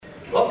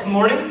Well, good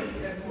morning.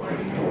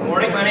 Good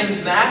morning. My name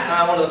is Matt.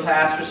 I'm one of the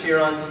pastors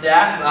here on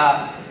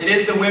staff. It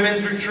is the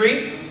women's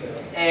retreat,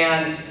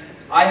 and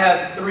I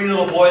have 3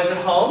 little boys at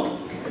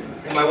home,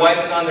 and my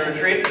wife is on the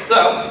retreat.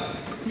 So,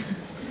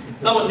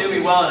 someone knew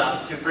me well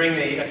enough to bring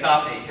me a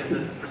coffee, because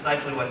this is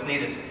precisely what's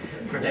needed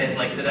for days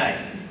like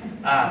today.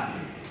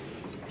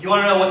 If you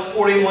want to know what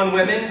 41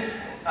 women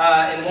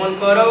in one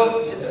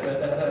photo,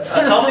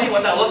 tell me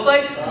what that looks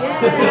like.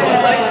 Yeah. This is what it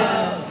looks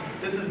like.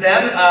 This is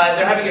them.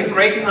 They're having a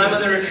great time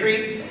on the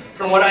retreat.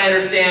 From what I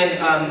understand,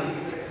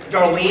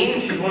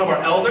 Darlene, she's one of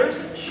our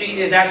elders.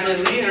 She is actually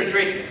leading the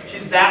retreat.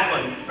 She's that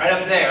one, right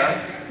up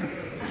there.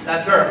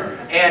 That's her.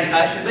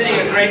 And she's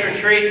leading a great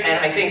retreat,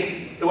 and I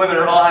think the women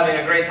are all having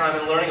a great time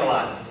and learning a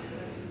lot.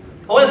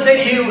 I want to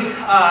say to you,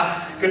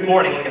 good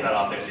morning. Let me get that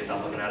off there so you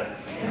stop looking at it.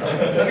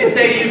 Let me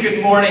say to you,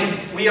 good morning.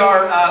 We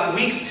are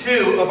week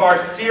 2 of our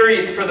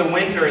series for the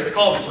winter. It's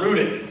called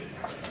Rooted.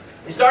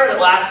 We started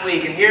it last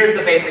week, and here's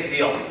the basic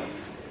deal.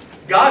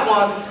 God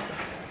wants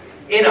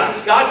in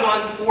us, God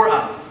wants for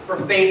us, for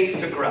faith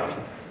to grow.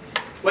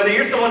 Whether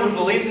you're someone who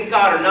believes in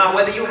God or not,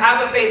 whether you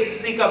have a faith to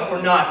speak up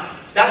or not,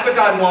 that's what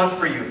God wants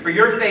for you, for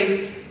your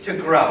faith to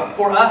grow,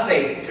 for a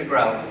faith to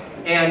grow,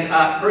 and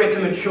for it to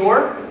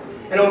mature,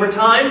 and over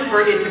time, for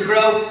it to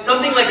grow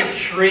something like a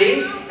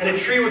tree, and a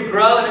tree would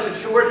grow, and it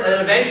matures, and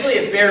then eventually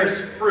it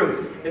bears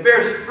fruit. It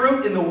bears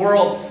fruit in the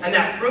world, and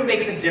that fruit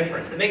makes a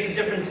difference. It makes a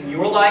difference in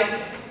your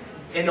life,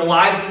 in the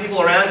lives of the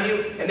people around you.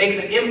 It makes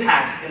an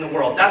impact in the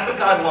world. That's what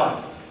God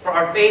wants, for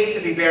our faith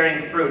to be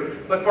bearing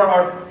fruit. But for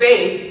our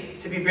faith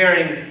to be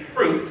bearing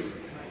fruits,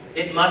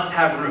 it must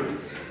have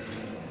roots.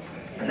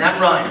 And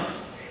that rhymes.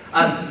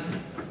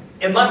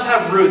 It must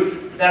have roots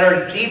that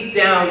are deep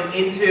down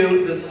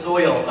into the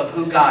soil of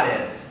who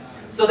God is.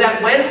 So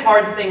that when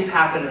hard things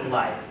happen in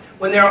life,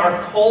 when there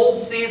are cold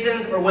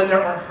seasons or when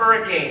there are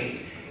hurricanes,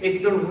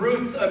 it's the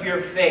roots of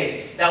your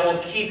faith that will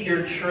keep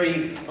your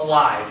tree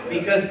alive,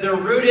 because they're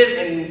rooted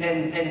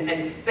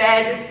and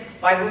fed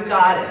by who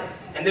God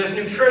is. And there's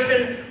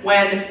nutrition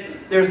when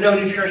there's no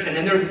nutrition,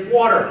 and there's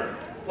water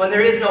when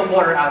there is no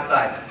water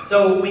outside.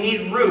 So we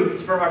need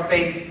roots for our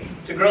faith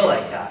to grow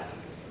like that.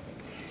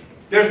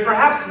 There's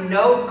perhaps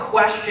no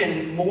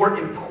question more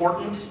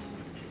important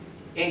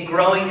in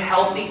growing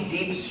healthy,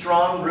 deep,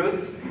 strong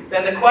roots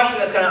than the question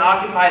that's going to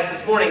occupy us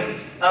this morning.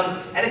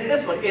 And it's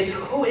this one. It's,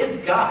 who is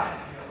God?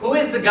 Who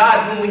is the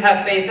God whom we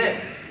have faith in?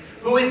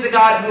 Who is the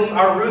God whom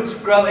our roots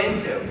grow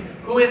into?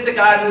 Who is the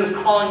God who is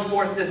calling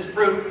forth this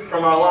fruit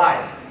from our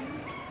lives?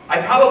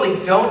 I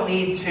probably don't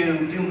need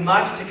to do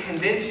much to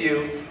convince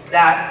you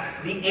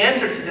that the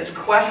answer to this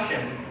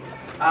question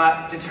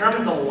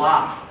determines a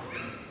lot.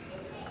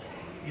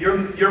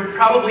 You're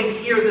probably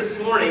here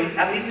this morning,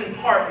 at least in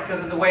part,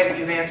 because of the way that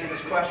you've answered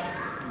this question.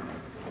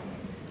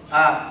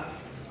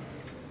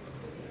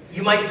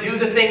 You might do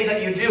the things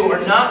that you do or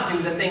not do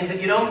the things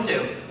that you don't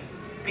do,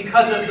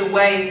 because of the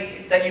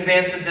way that you've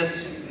answered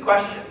this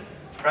question,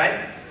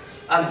 right?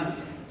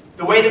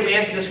 The way that we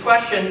answer this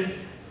question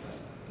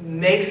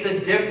makes a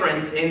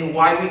difference in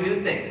why we do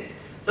things.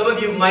 Some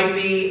of you might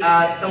be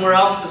somewhere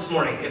else this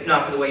morning, if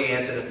not for the way you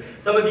answer this.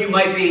 Some of you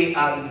might be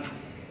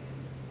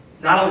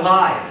not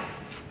alive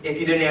if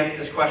you didn't answer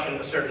this question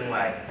a certain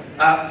way.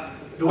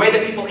 The way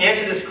that people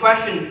answer this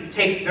question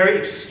takes very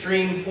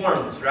extreme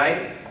forms,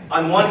 right?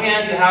 On one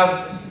hand, you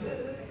have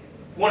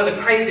one of the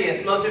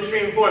craziest, most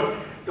extreme forms.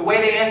 The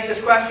way they answer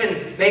this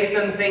question makes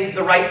them think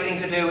the right thing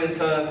to do is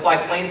to fly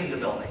planes into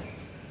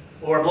buildings,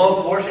 or blow up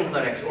abortion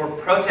clinics, or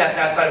protest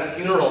outside of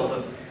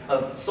funerals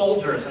of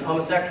soldiers and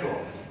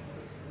homosexuals.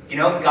 You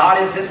know,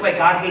 God is this way,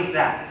 God hates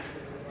that.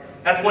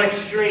 That's one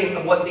extreme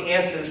of what the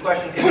answer to this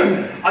question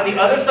can be. On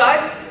the other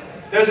side,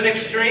 there's an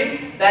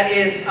extreme that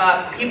is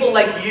people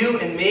like you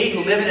and me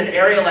who live in an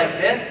area like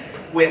this,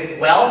 with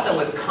wealth and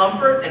with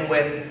comfort and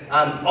with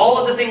all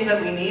of the things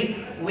that we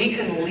need. We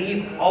can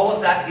leave all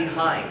of that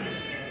behind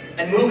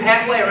and move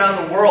halfway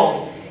around the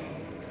world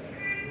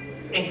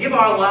and give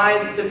our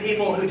lives to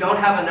people who don't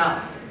have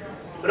enough,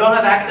 who don't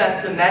have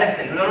access to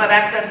medicine, who don't have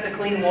access to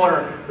clean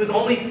water, whose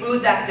only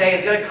food that day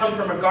is going to come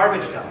from a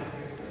garbage dump.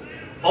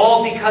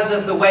 All because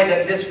of the way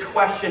that this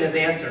question is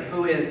answered.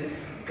 Who is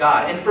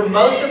God? And for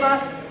most of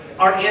us,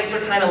 our answer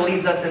kind of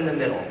leads us in the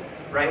middle,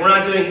 right? We're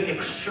not doing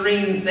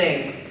extreme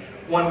things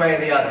one way or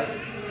the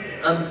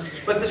other.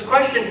 But this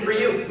question for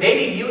you,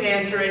 maybe you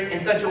answer it in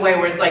such a way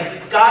where it's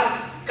like,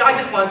 God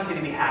just wants me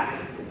to be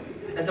happy.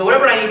 And so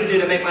whatever I need to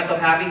do to make myself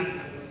happy,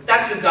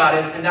 that's who God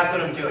is, and that's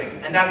what I'm doing.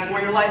 And that's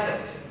where your life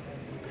is.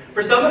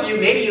 For some of you,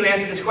 maybe you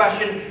answer this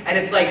question, and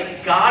it's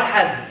like, God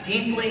has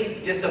deeply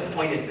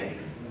disappointed me.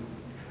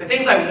 The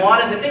things I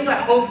wanted, the things I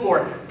hoped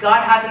for,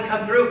 God hasn't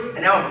come through,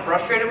 and now I'm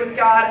frustrated with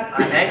God,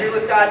 I'm angry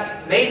with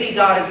God. Maybe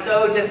God is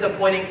so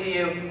disappointing to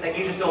you that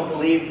you just don't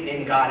believe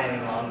in God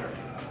any longer.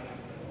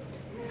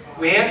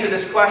 We answer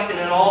this question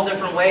in all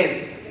different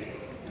ways.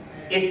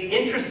 It's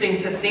interesting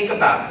to think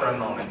about for a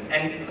moment,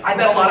 and I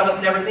bet a lot of us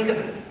never think of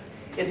this.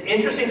 It's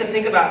interesting to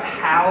think about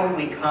how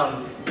we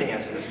come to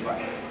answer this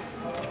question.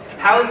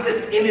 How is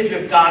this image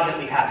of God that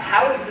we have,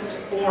 how is this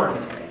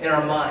formed in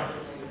our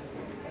minds?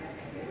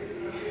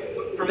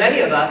 for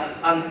many of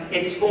us,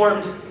 it's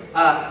formed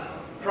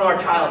from our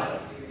childhood.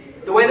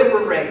 The way that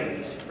we're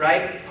raised,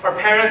 right? Our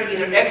parents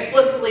either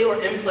explicitly or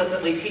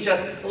implicitly teach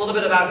us a little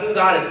bit about who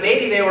God is.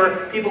 Maybe they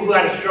were people who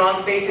had a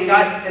strong faith in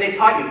God, and they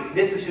taught you,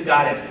 this is who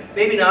God is.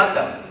 Maybe not,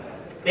 though.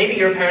 Maybe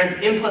your parents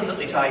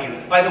implicitly taught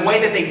you by the way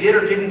that they did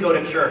or didn't go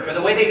to church, or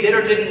the way they did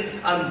or didn't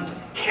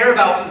care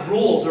about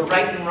rules or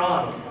right and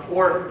wrong,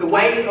 or the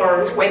way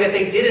that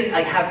they didn't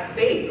have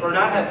faith or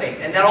not have faith,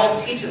 and that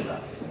all teaches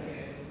us.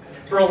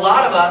 For a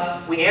lot of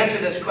us, we answer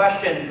this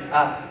question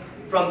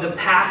from the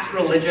past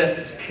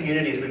religious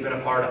communities we've been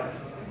a part of.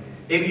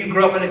 Maybe you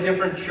grew up in a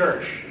different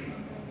church.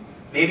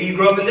 Maybe you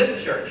grew up in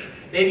this church.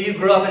 Maybe you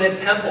grew up in a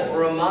temple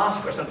or a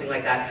mosque or something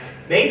like that.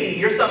 Maybe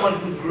you're someone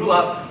who grew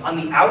up on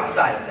the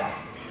outside of that,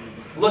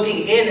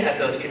 looking in at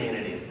those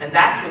communities. And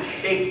that's what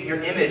shaped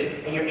your image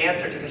and your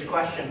answer to this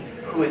question,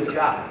 who is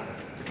God?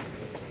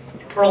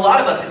 For a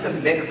lot of us, it's a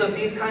mix of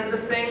these kinds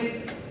of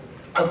things.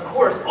 Of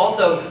course,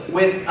 also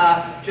with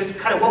just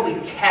kind of what we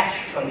catch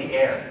from the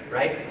air,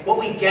 right? What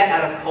we get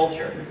out of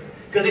culture.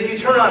 Because if you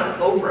turn on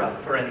Oprah,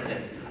 for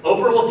instance,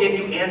 Oprah will give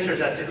you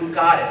answers as to who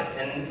God is.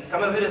 And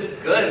some of it is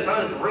good, and some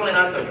of it is really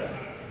not so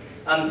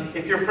good.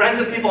 If you're friends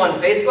with people on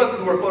Facebook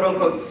who are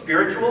quote-unquote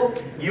spiritual,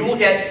 you will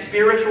get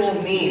spiritual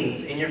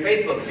memes in your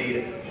Facebook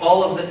feed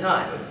all of the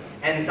time.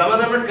 And some of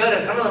them are good,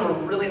 and some of them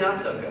are really not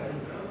so good.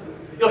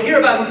 You'll hear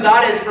about who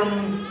God is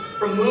from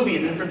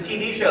movies and from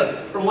TV shows,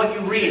 from what you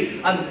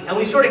read. And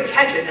we sort of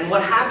catch it. And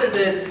what happens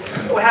is,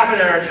 what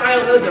happened in our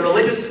childhood, the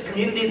religious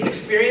communities and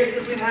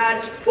experiences we've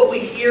had, what we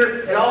hear,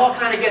 it all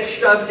kind of gets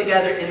shoved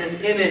together in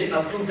this image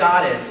of who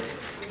God is.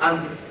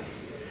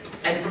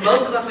 And for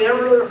most of us, we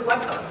never really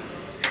reflect on it.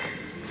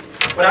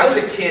 When I was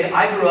a kid,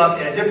 I grew up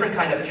in a different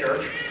kind of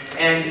church,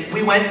 and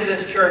we went to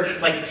this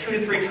church like 2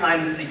 to 3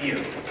 times a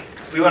year.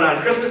 We went on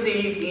Christmas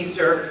Eve,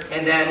 Easter,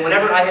 and then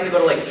whenever I had to go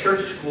to like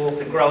church school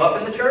to grow up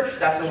in the church,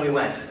 that's when we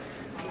went.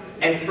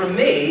 And for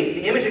me,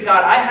 the image of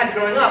God I had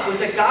growing up was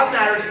that God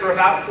matters for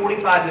about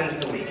 45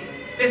 minutes a week,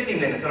 50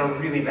 minutes on a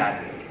really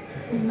bad week,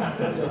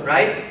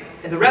 right?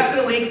 And the rest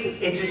of the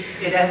week,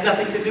 it has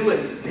nothing to do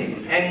with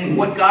me. And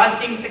what God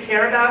seems to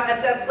care about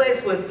at that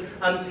place was,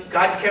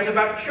 God cares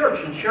about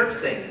church and church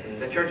things, and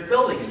the church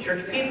building, and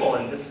church people,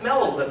 and the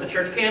smells that the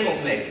church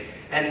candles make,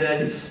 and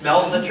the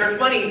smells that church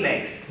money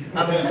makes.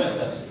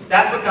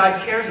 That's what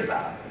God cares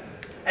about.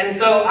 And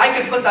so I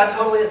could put that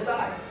totally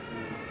aside.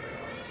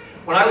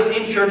 When I was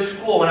in church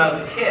school, when I was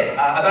a kid,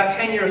 about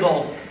 10 years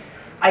old,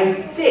 I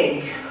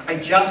think I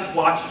just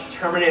watched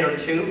Terminator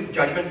 2,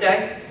 Judgment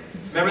Day.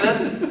 Remember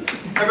this?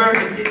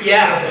 Remember?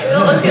 Yeah.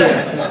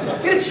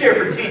 Let's get a cheer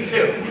for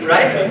T2,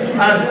 right?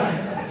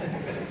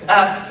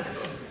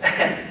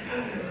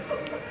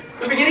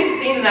 The beginning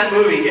scene in that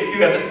movie, if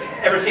you haven't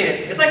ever seen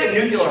it, it's like a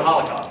nuclear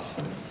holocaust,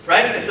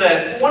 right? It's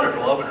a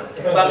wonderful opener.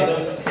 But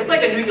it's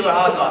like a nuclear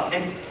holocaust.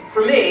 And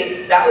for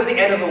me, that was the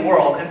end of the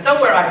world. And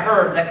somewhere I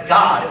heard that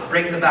God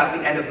brings about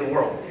the end of the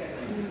world.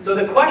 So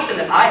the question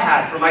that I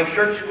had for my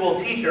church school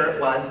teacher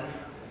was,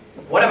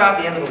 what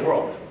about the end of the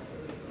world?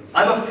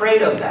 I'm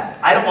afraid of that.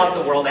 I don't want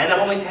the world to end.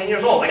 I'm only 10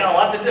 years old. I got a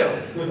lot to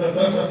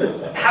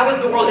do. How is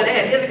the world going to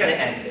end? Is it going to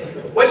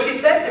end? What she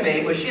said to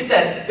me was, she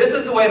said, this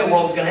is the way the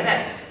world is going to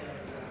end.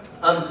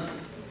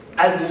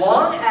 As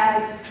long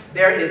as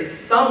there is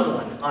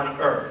someone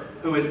on earth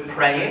who is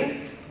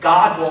praying,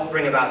 God won't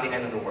bring about the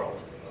end of the world.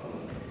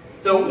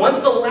 So once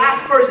the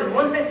last person,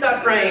 once they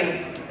stop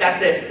praying,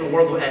 that's it. The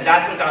world will end.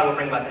 That's when God will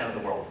bring about the end of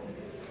the world.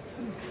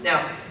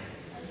 Now,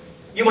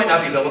 you might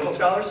not be biblical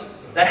scholars.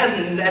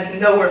 That's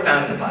nowhere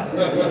found in the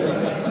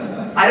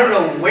Bible. I don't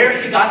know where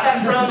she got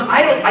that from.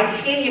 I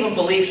can't even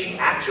believe she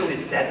actually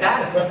said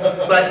that.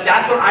 But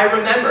that's what I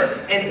remember.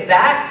 And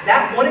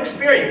that one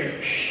experience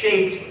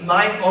shaped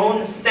my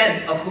own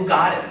sense of who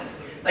God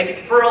is.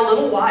 Like, for a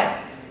little while.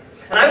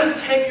 And I was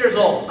 10 years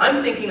old.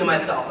 I'm thinking to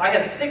myself, I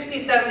have 60,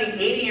 70,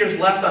 80 years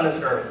left on this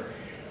earth.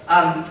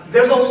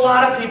 There's a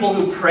lot of people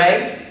who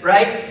pray,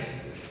 right?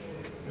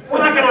 We're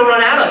not going to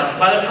run out of them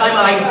by the time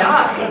I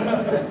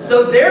die.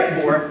 So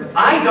therefore,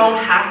 I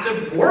don't have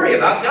to worry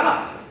about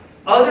God.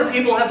 Other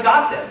people have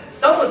got this.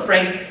 Someone's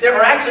praying. There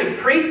are actually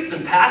priests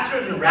and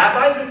pastors and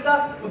rabbis and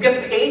stuff who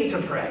get paid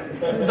to pray.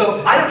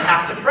 So I don't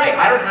have to pray.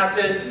 I don't have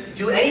to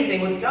do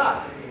anything with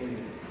God.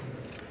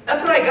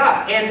 That's what I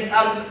got.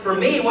 And for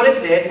me, what it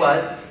did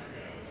was,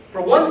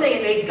 for one thing,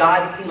 it made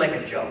God seem like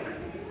a joke.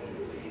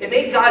 It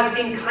made God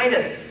seem kind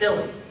of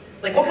silly.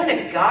 Like, what kind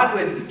of God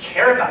would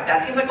care about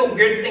that? Seems like a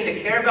weird thing to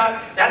care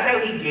about. That's how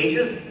he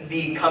gauges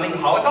the coming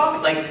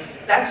Holocaust?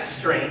 Like, that's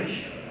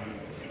strange.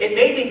 It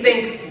made me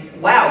think,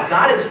 wow,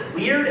 God is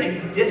weird and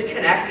he's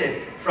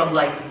disconnected from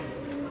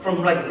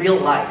real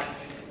life.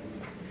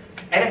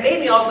 And it made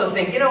me also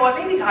think, you know what,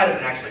 maybe God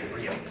isn't actually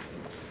real.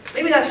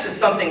 Maybe that's just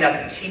something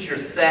that the teacher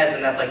says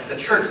and that the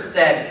church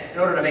said in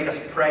order to make us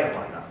pray and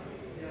whatnot.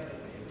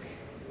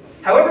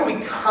 However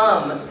we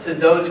come to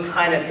those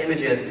kind of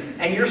images,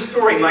 and your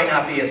story might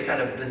not be as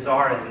kind of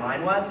bizarre as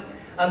mine was,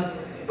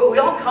 but we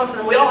all come to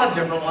them, we all have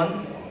different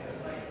ones.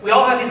 We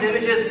all have these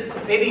images.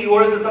 Maybe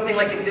yours is something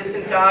like a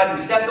distant God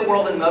who set the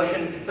world in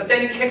motion, but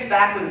then kicks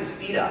back with his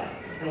feet up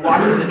and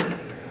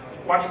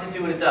watches it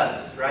do what it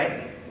does,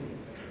 right?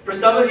 For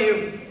some of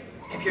you,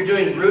 if you're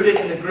doing Rooted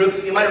in the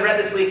groups, you might have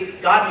read this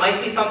week, God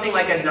might be something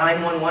like a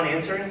 911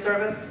 answering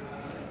service,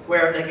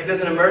 where like, if there's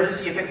an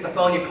emergency, you pick up the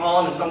phone, you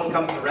call them, and someone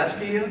comes to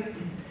rescue you.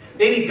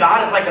 Maybe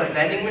God is like a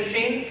vending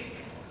machine.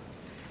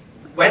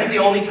 When's the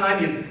only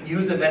time you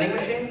use a vending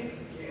machine?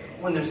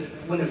 When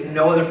there's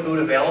no other food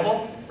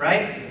available,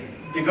 right?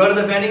 You go to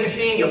the vending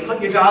machine, you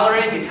put your dollar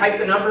in, you type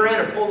the number in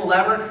or pull the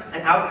lever,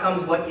 and out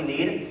comes what you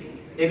need.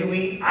 Maybe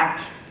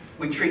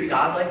we treat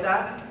God like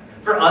that.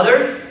 For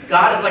others,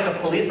 God is like a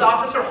police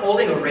officer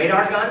holding a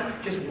radar gun,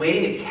 just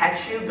waiting to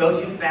catch you, go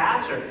too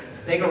fast, or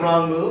make a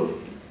wrong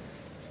move.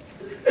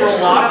 For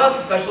a lot of us,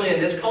 especially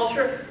in this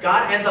culture,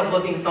 God ends up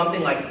looking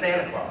something like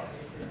Santa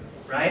Claus,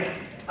 right?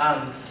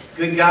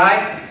 Good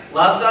guy,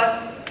 loves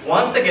us,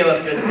 wants to give us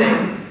good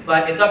things,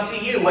 but it's up to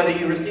you whether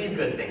you receive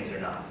good things or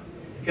not.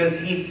 Because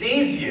he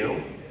sees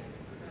you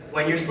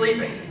when you're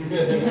sleeping.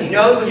 He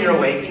knows when you're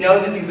awake. He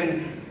knows if you've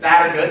been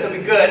bad or good, so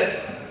be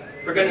good,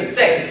 for goodness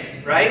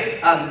sake,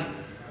 right?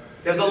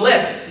 There's a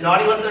list,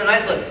 naughty list and a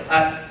nice list.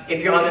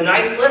 If you're on the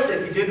nice list,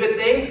 if you do good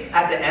things,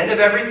 at the end of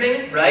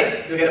everything,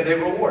 right, you'll get a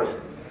big reward.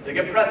 You'll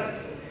get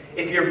presents.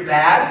 If you're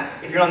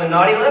bad, if you're on the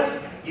naughty list,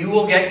 you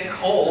will get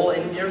coal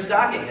in your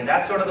stocking. And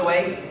that's sort of the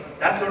way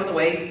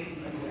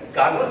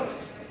God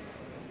works.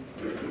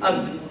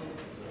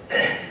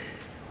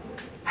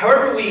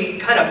 However we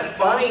kind of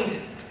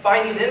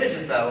find these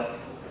images, though,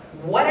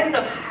 what ends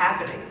up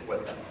happening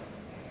with them?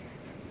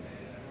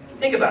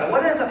 Think about it.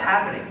 What ends up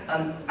happening?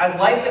 As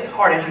life gets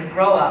hard, as you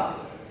grow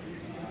up,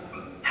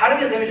 how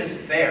do these images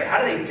fare? How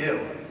do they do?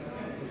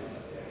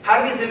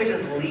 How do these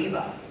images leave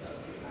us?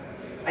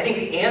 I think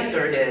the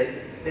answer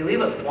is they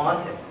leave us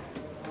wanting.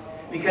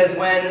 Because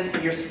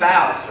when your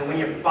spouse or when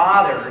your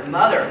father or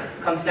mother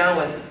comes down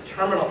with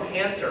terminal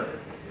cancer,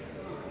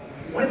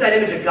 what is that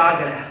image of God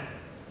going to have?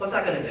 What's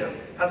that going to do?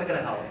 How's it going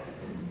to help?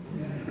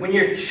 When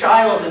your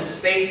child is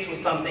faced with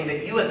something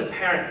that you as a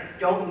parent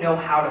don't know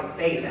how to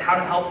face and how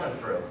to help them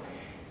through,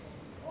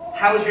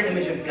 how is your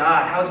image of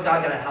God? How is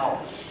God going to help?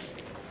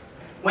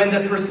 When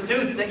the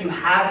pursuits that you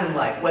have in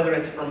life, whether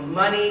it's for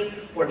money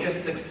or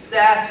just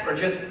success or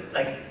just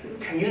like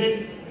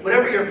community,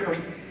 whatever your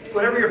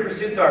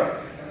pursuits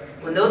are,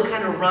 when those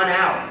kind of run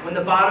out, when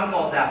the bottom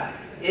falls out,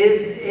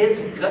 is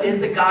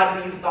the God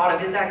who you've thought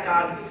of, is that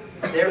God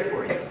there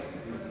for you?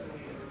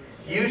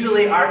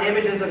 Usually our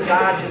images of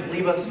God just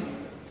leave us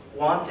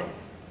wanting.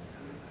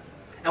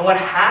 And what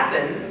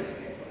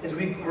happens is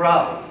we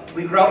grow.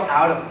 We grow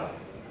out of them.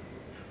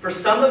 For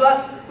some of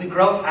us, we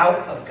grow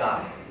out of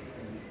God.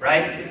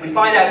 Right? We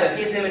find out that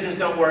these images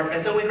don't work, and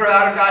so we grow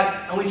out of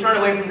God, and we turn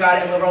away from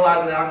God and live our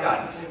lives without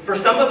God. For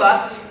some of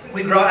us,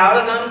 we grow out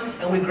of them,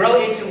 and we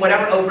grow into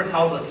whatever Oprah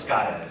tells us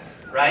God is.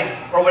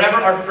 Right? Or whatever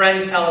our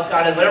friends tell us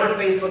God is, whatever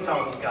Facebook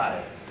tells us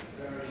God is.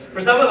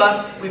 For some of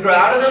us, we grow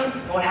out of them,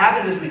 and what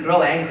happens is we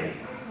grow angry.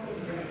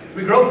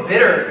 We grow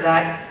bitter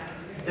that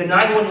the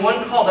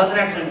 911 call doesn't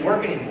actually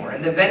work anymore,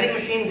 and the vending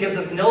machine gives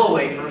us Nilla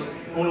wafers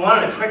when we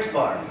wanted a Trix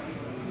bar.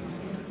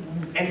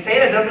 And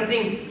Santa doesn't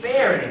seem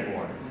fair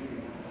anymore.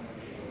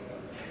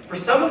 For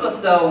some of us,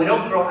 though, we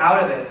don't grow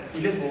out of it, we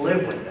just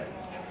live with it.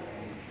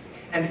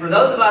 And for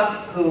those of us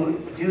who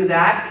do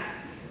that,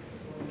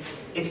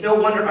 it's no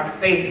wonder our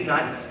faith is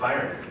not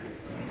inspiring.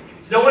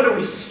 It's no wonder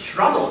we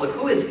struggle with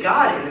who is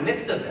God in the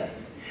midst of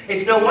this.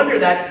 It's no wonder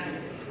that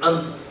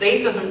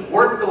faith doesn't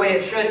work the way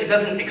it should. It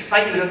doesn't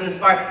excite you. It doesn't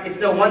inspire. It's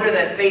no wonder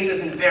that faith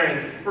isn't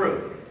bearing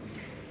fruit.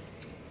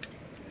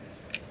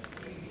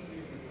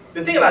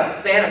 The thing about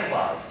Santa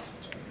Claus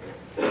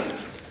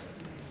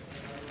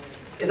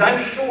is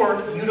I'm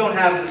sure you don't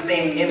have the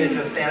same image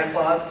of Santa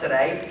Claus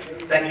today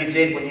that you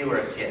did when you were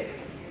a kid.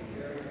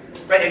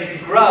 Right? As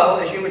you grow,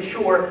 as you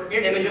mature,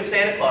 your image of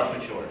Santa Claus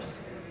matures.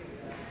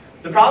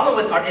 The problem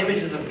with our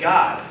images of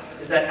God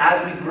is that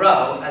as we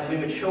grow, as we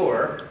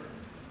mature,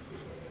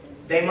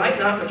 they might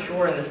not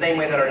mature in the same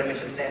way that our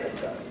image of Santa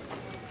does.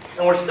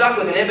 And we're stuck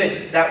with an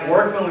image that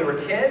worked when we were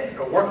kids,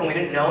 or worked when we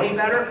didn't know any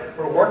better,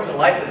 or worked when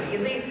life was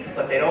easy,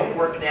 but they don't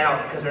work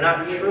now because they're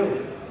not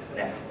true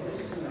now.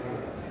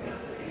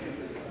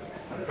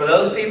 For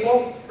those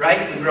people,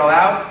 right, we grow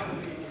out,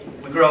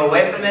 we grow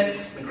away from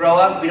it, we grow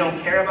up, we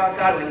don't care about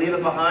God, we leave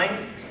it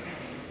behind.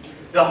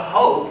 The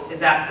hope is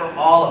that for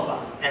all of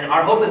us, and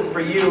our hope is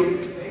for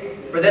you,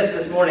 for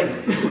this morning,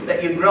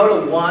 that you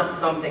grow to want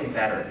something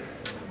better.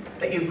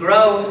 That you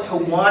grow to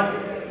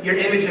want your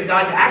image of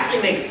God to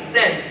actually make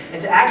sense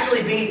and to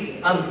actually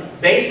be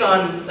based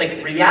on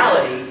like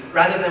reality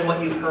rather than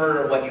what you've heard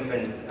or what you've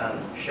been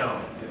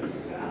shown.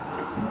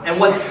 And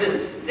what's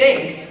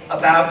distinct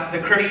about the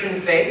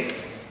Christian faith,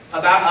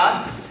 about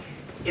us,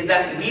 is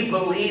that we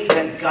believe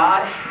that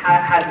God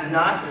has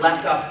not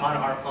left us on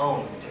our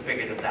own to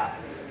figure this out.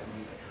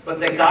 But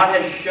that God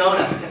has shown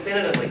us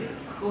definitively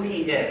who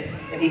He is.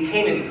 And He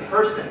came in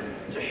person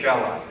to show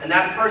us. And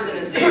that person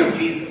is named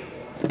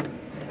Jesus.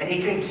 And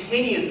He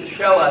continues to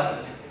show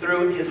us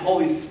through His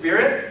Holy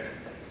Spirit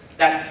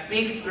that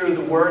speaks through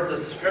the words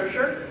of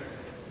Scripture.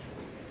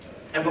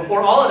 And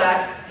before all of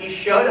that, he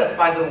showed us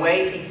by the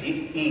way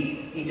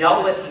he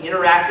dealt with, he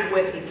interacted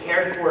with, he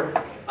cared for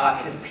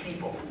his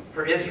people,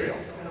 for Israel,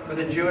 for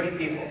the Jewish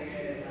people.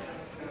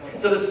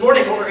 So this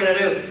morning, what we're going to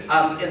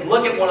do is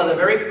look at one of the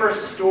very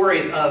first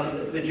stories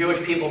of the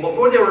Jewish people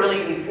before they were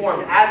really even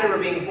formed, as they were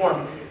being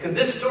formed. Because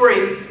this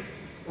story,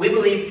 we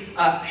believe,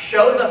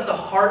 shows us the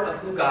heart of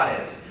who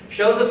God is,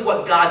 shows us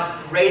what God's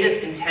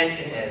greatest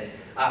intention is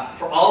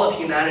for all of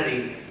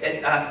humanity.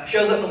 It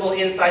shows us a little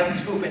inside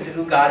scoop into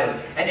who God is.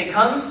 And it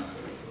comes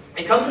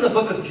in the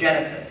book of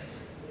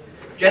Genesis.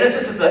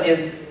 Genesis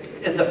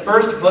is the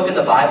first book in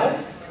the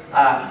Bible.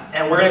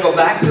 And we're going to go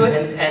back to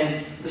it,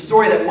 and the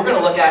story that we're going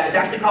to look at is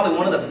actually probably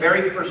one of the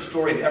very first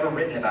stories ever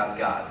written about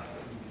God.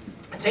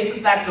 It takes us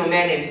back to a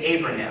man named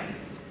Abraham.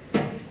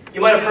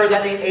 You might have heard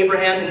that name,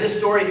 Abraham. In this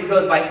story, he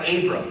goes by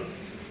Abram.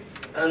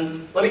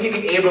 And let me give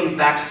you Abram's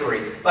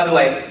backstory. By the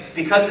way,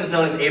 because he's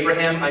known as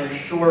Abraham, I'm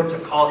sure to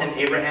call him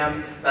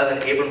Abraham rather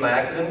than Abram by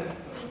accident.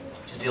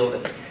 Just deal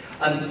with it.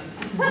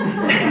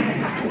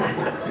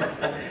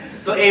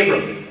 So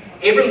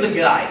Abram's a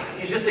guy.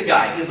 He's just a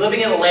guy. He's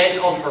living in a land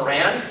called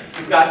Haran.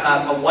 He's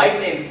got a wife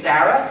named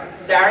Sarah.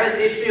 Sarah's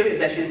issue is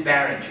that she's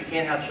barren. She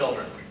can't have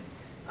children.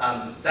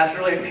 That's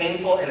really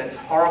painful, and it's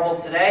horrible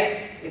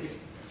today.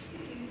 It's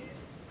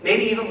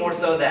maybe even more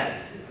so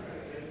then.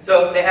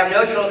 So they have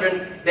no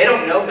children. They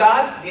don't know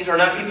God. These are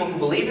not people who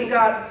believe in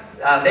God.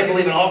 They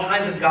believe in all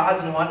kinds of gods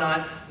and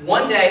whatnot.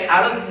 One day,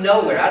 out of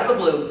nowhere, out of the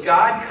blue,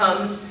 God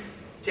comes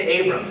to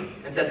Abram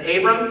and says,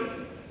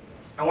 Abram,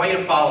 I want you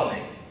to follow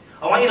me.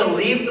 I want you to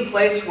leave the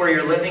place where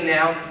you're living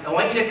now. I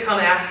want you to come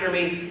after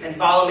me and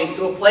follow me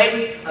to a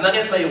place, I'm not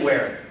going to tell you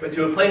where, but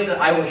to a place that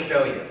I will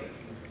show you.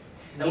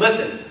 And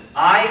listen,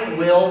 I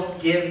will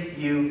give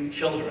you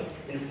children.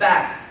 In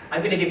fact,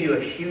 I'm going to give you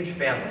a huge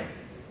family.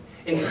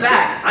 In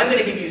fact, I'm going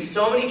to give you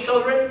so many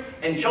children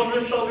and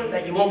children's children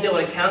that you won't be able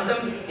to count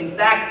them. In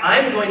fact,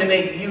 I'm going to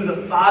make you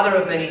the father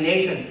of many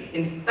nations.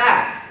 In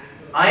fact,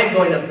 I am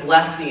going to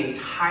bless the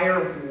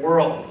entire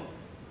world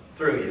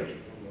through you.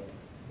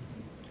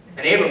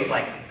 And Abram's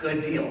like,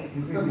 good deal.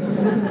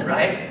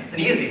 Right? It's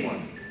an easy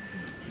one.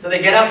 So they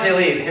get up, they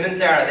leave. Him and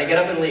Sarah, they get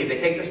up and leave. They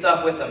take their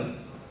stuff with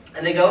them.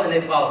 And they go and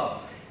they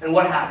follow. And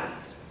what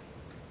happens?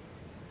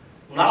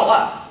 Well, not a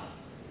lot.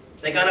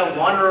 They kind of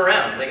wander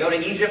around. They go to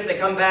Egypt, they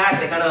come back,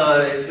 they kind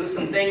of do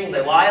some things,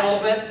 they lie a little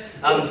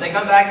bit. They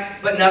come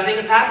back, but nothing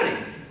is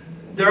happening.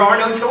 There are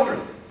no children.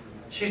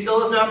 She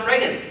still is not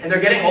pregnant. And they're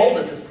getting old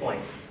at this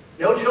point.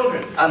 No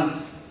children.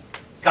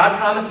 God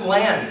promised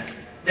land.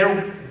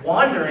 They're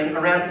wandering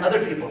around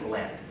other people's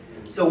land.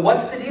 So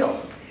what's the deal?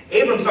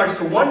 Abram starts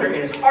to wonder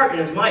in his heart, in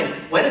his mind,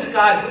 when's he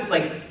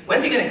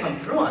going to come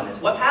through on this?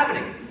 What's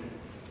happening?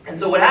 And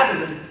so what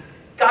happens is,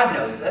 God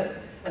knows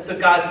this, and so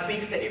God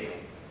speaks to Abram.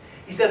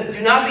 He says,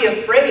 do not be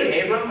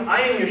afraid, Abram.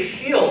 I am your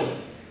shield.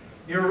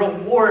 Your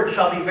reward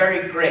shall be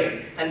very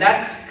great. And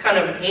that's kind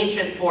of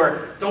ancient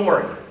for, don't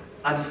worry.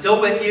 I'm still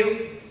with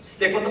you.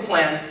 Stick with the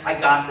plan. I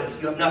got this.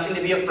 You have nothing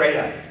to be afraid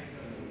of.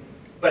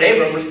 But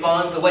Abram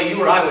responds the way you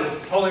or I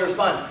would totally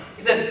respond.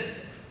 He said,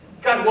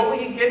 God, what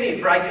will you give me?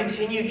 For I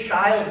continue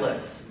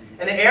childless.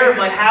 And the heir of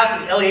my house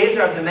is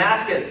Eliezer of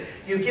Damascus.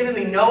 You've given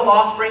me no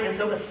offspring, and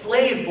so a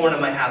slave born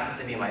of my house is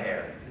to be my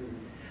heir.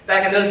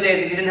 Back in those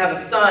days, if you didn't have a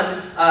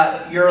son,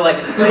 your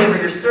slave or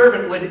your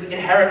servant would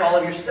inherit all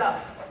of your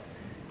stuff.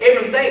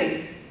 Abram's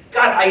saying,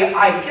 God,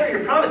 I hear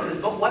your promises,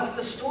 but what's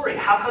the story?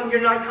 How come you're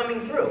not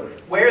coming through?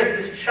 Where is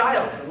this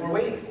child that we're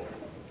waiting for?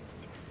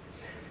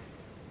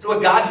 So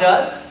what God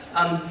does,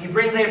 he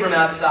brings Abram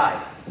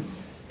outside.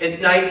 It's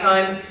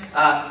nighttime,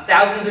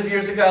 thousands of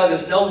years ago,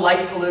 there's no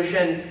light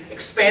pollution,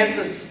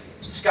 expansive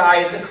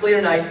sky, it's a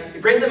clear night. He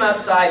brings him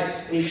outside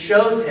and he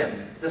shows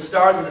him the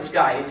stars of the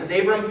sky. He says,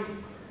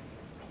 Abram,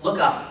 look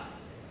up.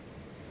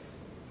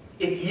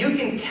 If you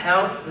can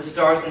count the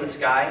stars in the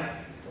sky,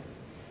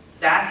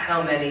 that's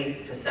how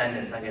many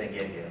descendants I'm going to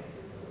give you.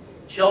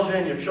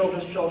 Children, your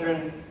children's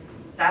children,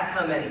 that's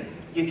how many.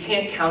 You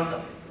can't count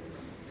them.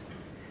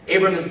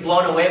 Abram is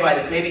blown away by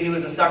this. Maybe he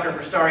was a sucker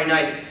for starry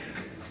nights,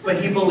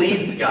 but he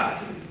believes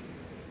God.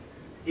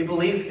 He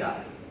believes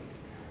God.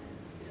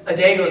 A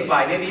day goes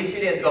by, maybe a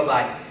few days go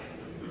by.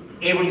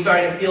 Abram's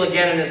starting to feel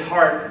again in his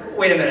heart,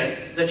 wait a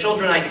minute, the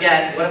children I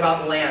get, what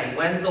about land?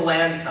 When's the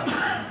land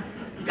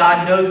coming?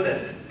 God knows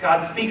this. God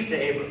speaks to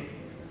Abram.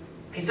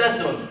 He says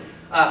to him,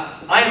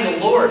 I am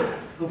the Lord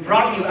who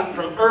brought you up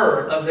from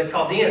Ur of the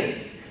Chaldeans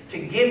to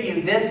give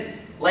you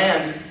this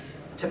land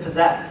to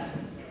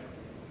possess.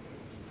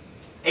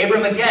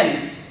 Abram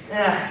again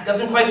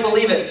doesn't quite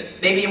believe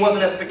it. Maybe it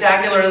wasn't as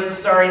spectacular as the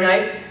starry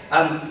night.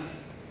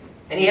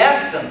 And he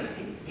asks him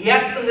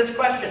this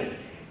question.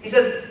 He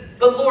says,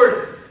 but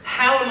Lord,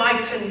 how am I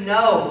to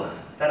know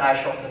that I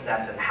shall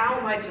possess it? How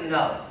am I to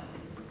know?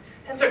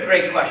 That's a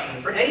great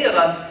question. For any of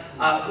us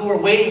who are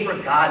waiting for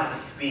God to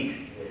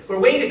speak, who are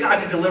waiting to God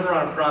to deliver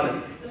on a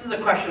promise, this is a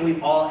question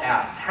we've all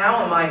asked.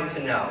 How am I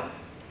to know?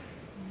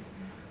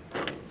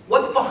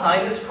 What's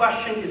behind this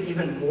question is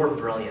even more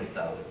brilliant,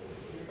 though.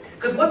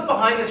 Because what's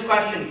behind this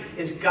question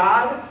is,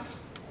 God,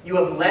 you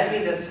have led me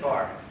this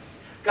far.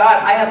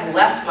 God, I have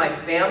left my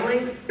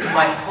family,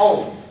 my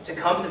home, to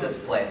come to this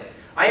place.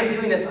 I am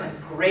doing this on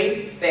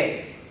great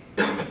faith.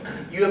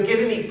 You have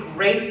given me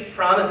great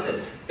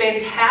promises,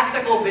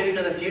 fantastical vision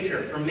of the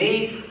future for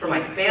me, for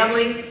my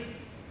family,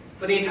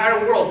 for the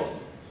entire world.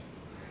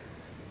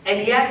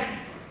 And yet,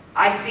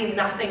 I see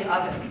nothing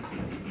of it.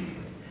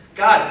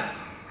 God,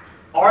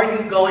 are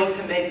you going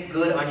to make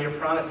good on your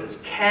promises?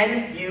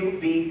 Can you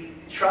be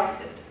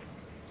trusted?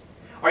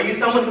 Are you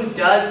someone who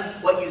does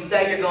what you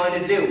say you're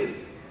going to do?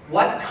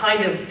 What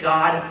kind of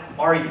God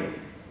are you?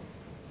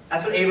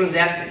 That's what Abram's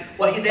asking.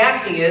 What he's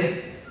asking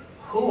is,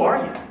 who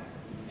are you?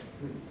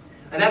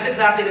 And that's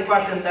exactly the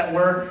question that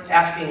we're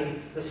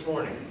asking this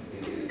morning.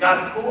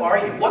 God, who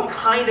are you? What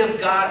kind of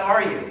God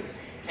are you?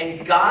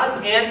 And God's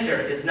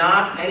answer is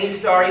not any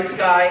starry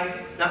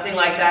sky, nothing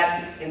like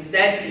that.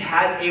 Instead, he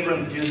has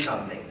Abram do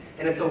something.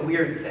 And it's a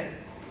weird thing.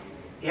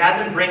 He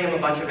has him bring him a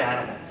bunch of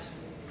animals.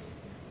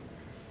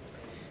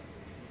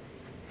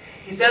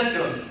 He says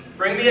to him,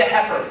 bring me a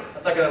heifer.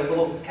 That's like a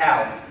little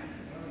cow,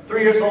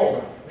 3 years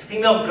old. A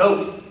female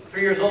goat,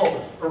 3 years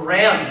old. A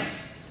ram,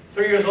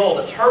 3 years old.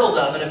 A turtle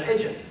dove and a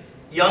pigeon,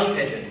 young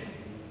pigeon.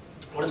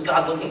 What is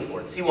God looking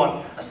for? Does he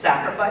want a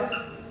sacrifice?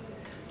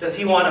 Does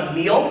he want a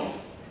meal?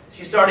 Is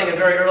he starting a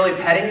very early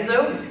petting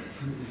zoo?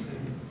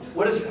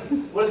 What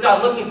is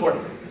God looking for?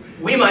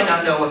 We might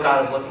not know what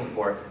God is looking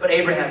for, but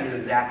Abraham knew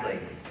exactly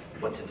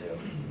what to do.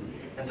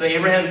 And so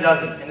Abraham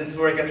does it, and this is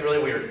where it gets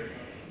really weird.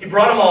 He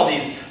brought him all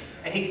these,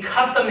 and he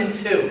cut them in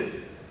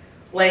two,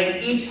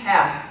 laying each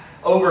half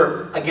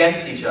over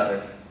against each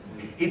other.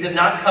 He did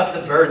not cut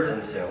the birds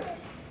in two.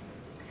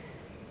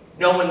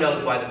 No one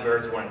knows why the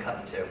birds weren't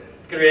cut in two.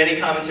 You could read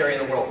any commentary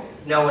in the world.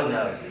 No one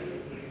knows.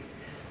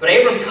 But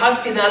Abram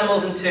cut these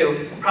animals in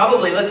two,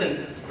 probably,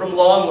 listen, from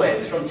long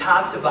ways, from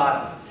top to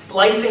bottom,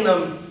 slicing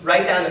them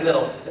right down the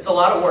middle. It's a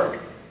lot of work.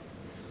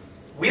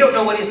 We don't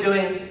know what he's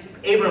doing.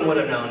 Abram would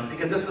have known,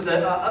 because this was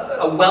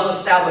a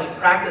well-established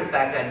practice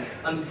back then.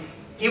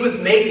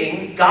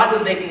 God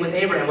was making with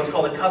Abraham what's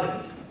called a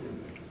covenant.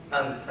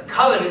 A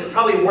covenant is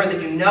probably a word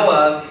that you know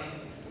of.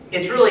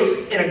 It's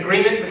really an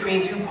agreement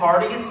between two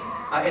parties.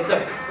 It's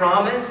a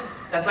promise.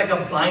 That's like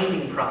a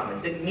binding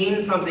promise. It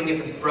means something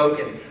if it's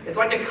broken. It's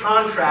like a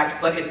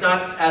contract, but it's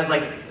not as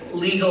like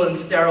legal and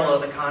sterile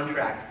as a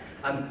contract.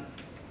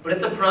 But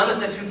it's a promise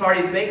that two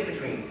parties make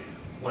between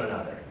one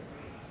another.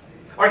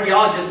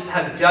 Archaeologists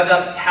have dug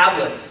up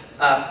tablets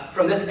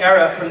from this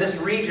era, from this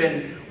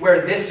region,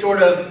 where this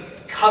sort of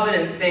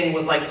covenant thing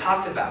was like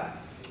talked about.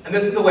 And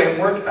this is the way it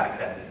worked back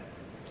then.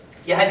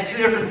 You had two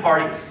different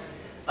parties.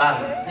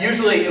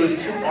 Usually it was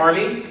two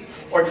armies,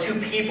 or two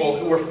people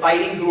who were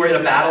fighting, who were in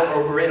a battle,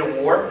 or who were in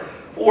a war,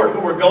 or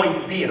who were going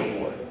to be in a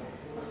war.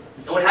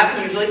 And what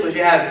happened usually was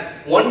you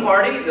have one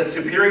party, the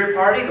superior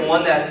party, the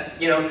one that,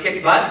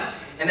 kicked butt,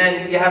 and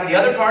then you have the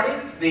other party,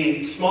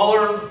 the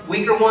smaller,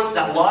 weaker one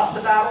that lost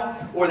the battle,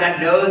 or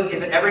that knows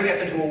if it ever gets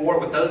into a war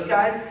with those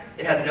guys,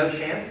 it has no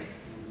chance.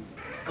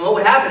 And what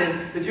would happen is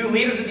the two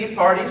leaders of these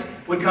parties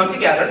would come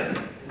together,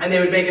 and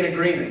they would make an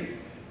agreement.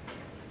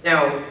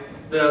 Now,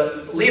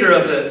 the leader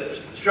of the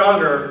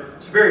stronger,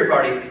 superior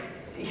party,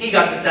 he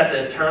got to set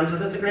the terms of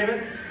this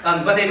agreement,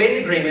 but they made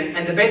an agreement,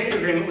 and the basic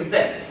agreement was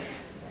this.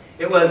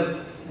 It was,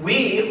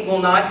 we will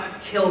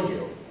not kill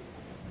you.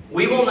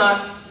 We will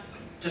not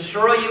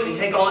destroy you and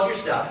take all of your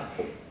stuff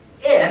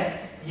if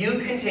you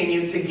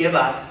continue to give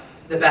us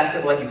the best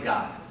of what you've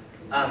got.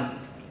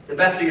 The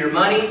best of your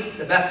money,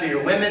 the best of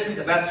your women,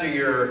 the best of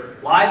your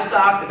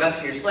livestock, the best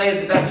of your slaves,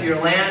 the best of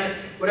your land,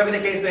 whatever the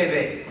case may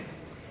be.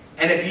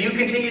 And if you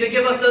continue to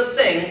give us those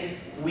things,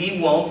 we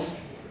won't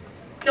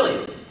kill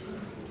you.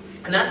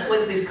 And that's the way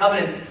that these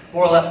covenants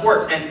more or less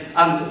worked.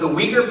 And the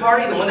weaker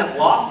party, the one that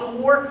lost the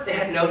war, they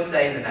had no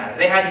say in the matter.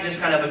 They had to just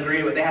kind of agree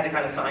to it. They had to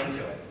kind of sign to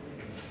it.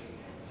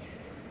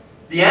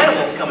 The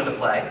animals come into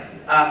play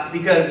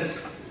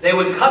because they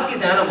would cut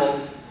these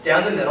animals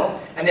down the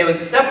middle, and they would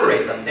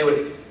separate them. They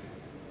would,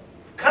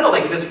 kind of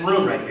like this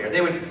room right here,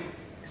 they would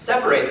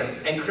separate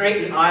them and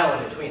create an aisle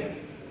in between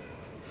it.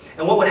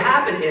 And what would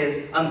happen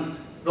is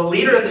the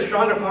leader of the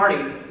stronger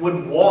party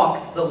would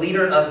walk the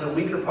leader of the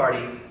weaker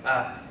party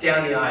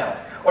down the aisle.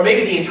 Or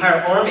maybe the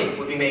entire army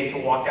would be made to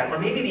walk down. Or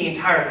maybe the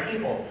entire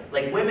people,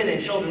 like women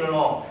and children and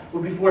all,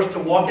 would be forced to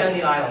walk down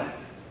the aisle.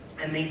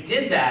 And they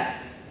did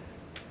that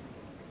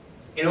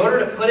in order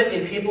to put it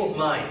in people's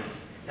minds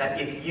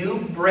that if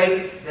you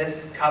break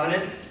this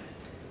covenant,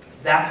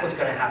 that's what's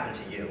going to happen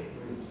to you.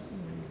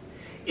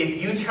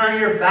 If you turn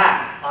your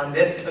back on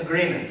this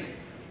agreement,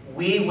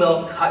 we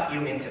will cut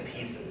you into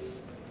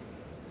pieces.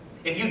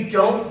 If you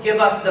don't give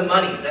us the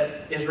money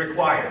that is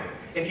required,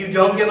 if you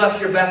don't give us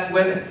your best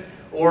women,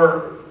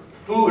 or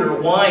food, or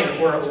wine,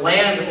 or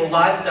land, or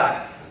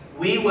livestock,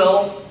 we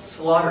will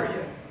slaughter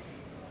you.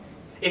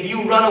 If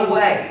you run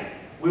away,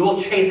 we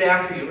will chase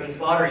after you and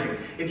slaughter you.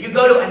 If you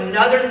go to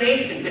another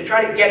nation to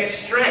try to get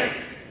strength,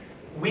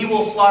 we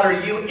will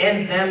slaughter you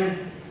and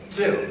them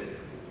too.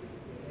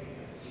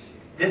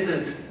 This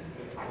is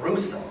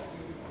gruesome.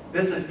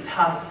 This is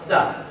tough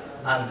stuff.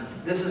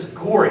 This is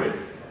gory,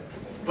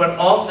 but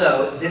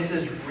also this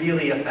is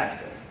really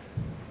effective.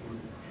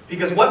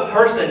 Because what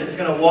person is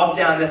going to walk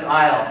down this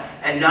aisle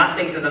and not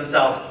think to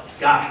themselves,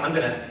 gosh, I'm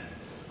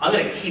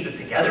going to keep it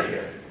together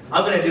here.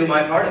 I'm going to do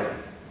my part of it.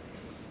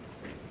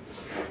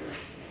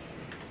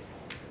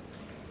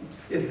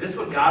 Is this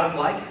what God is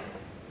like?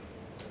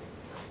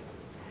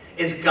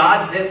 Is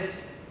God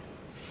this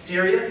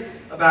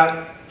serious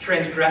about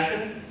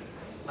transgression?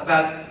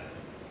 About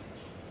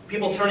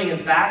people turning their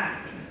back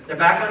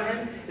on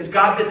him? Is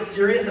God this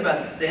serious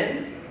about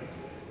sin?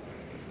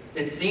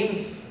 It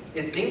seems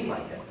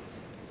like it.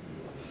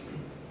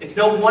 It's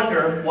no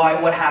wonder why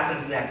what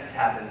happens next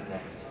happens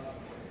next.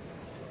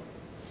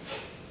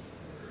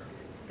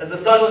 As the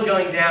sun was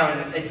going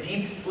down, a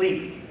deep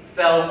sleep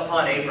fell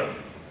upon Abram.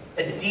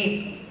 A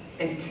deep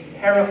and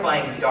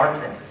terrifying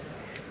darkness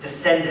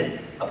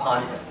descended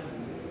upon him.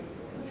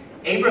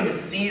 Abram is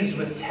seized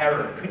with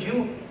terror. Could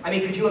you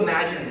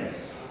imagine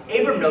this?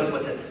 Abram knows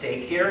what's at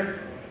stake here.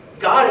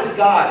 God is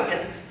God,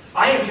 and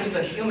I am just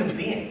a human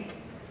being.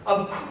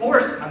 Of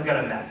course I'm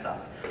going to mess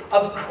up.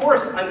 Of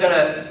course I'm going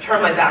to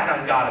turn my back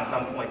on God at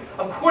some point.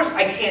 Of course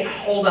I can't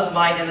hold up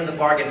my end of the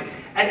bargain.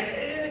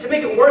 And to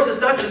make it worse,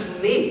 it's not just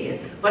me,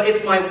 but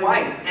it's my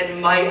wife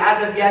and my,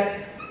 as of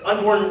yet,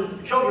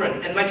 unborn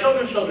children, and my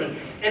children's children,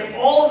 and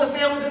all of the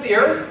families of the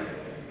earth,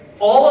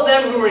 all of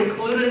them who are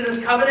included in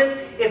this covenant.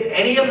 If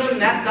any of them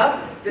mess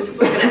up, this is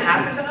what's going to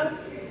happen to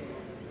us.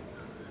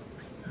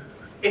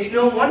 It's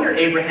no wonder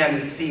Abraham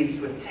is seized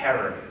with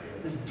terror.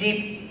 This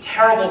deep,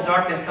 terrible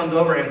darkness comes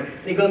over him,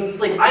 and he goes to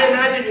sleep. I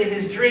imagine in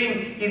his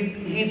dream,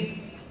 he's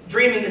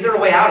dreaming, is there a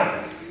way out of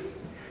this?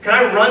 Can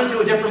I run to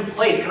a different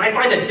place? Can I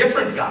find a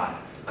different God?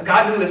 A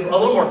God who is a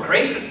little more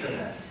gracious than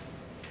this?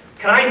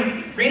 Can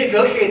I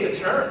renegotiate the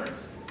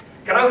terms?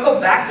 Can I go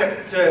back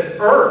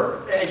to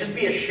Ur and just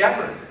be a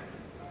shepherd?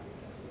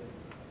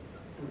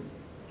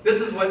 This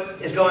is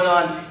what is going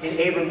on in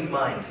Abram's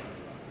mind.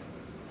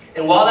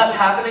 And while that's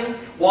happening,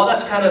 while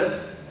that's kind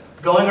of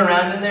going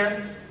around in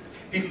there,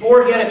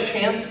 before he had a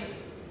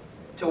chance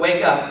to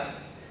wake up,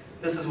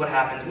 this is what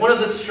happens. One of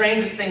the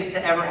strangest things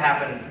to ever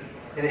happen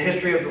in the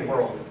history of the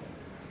world.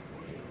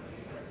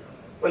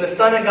 When the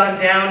sun had gone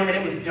down and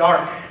it was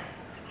dark,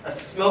 a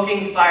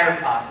smoking fire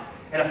pot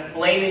and a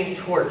flaming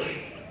torch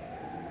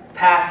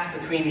passed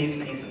between these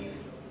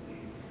pieces.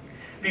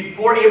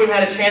 Before Abram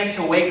had a chance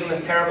to wake from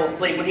his terrible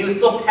sleep, when he was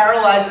still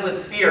paralyzed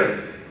with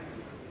fear,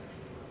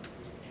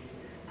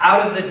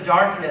 out of the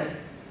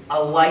darkness,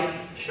 a light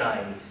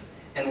shines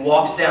and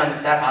walks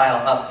down that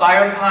aisle. A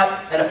fire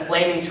pot and a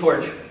flaming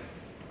torch.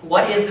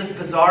 What is this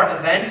bizarre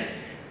event?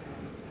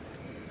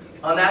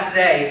 On that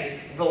day,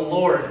 the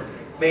Lord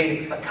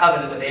made a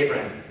covenant with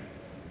Abraham.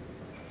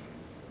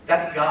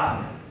 That's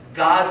God.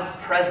 God's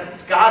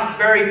presence. God's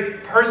very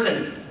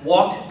person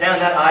walked down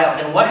that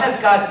aisle. And what has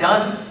God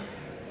done?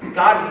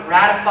 God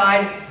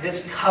ratified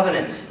this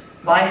covenant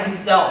by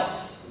himself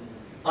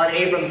on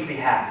Abram's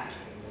behalf.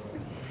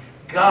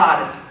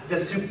 God, the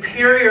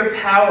superior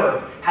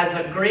power, has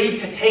agreed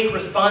to take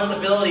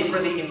responsibility for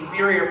the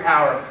inferior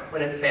power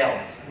when it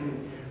fails.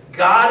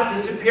 God, the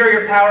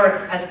superior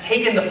power, has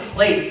taken the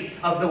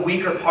place of the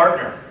weaker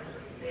partner.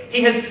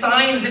 He has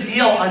signed the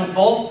deal on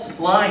both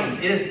lines.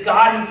 It is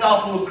God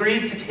himself who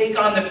agrees to take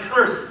on the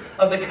curse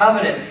of the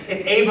covenant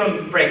if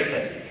Abram breaks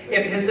it,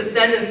 if his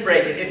descendants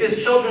break it, if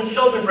his children's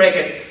children break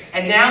it,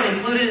 and now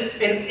included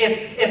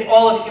if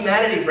all of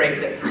humanity breaks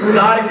it.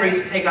 God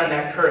agrees to take on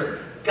that curse.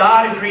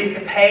 God agrees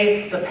to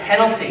pay the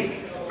penalty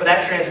for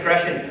that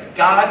transgression.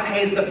 God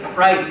pays the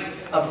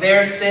price of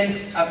their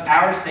sin, of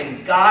our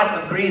sin.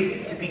 God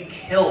agrees to be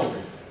killed.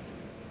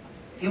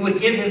 He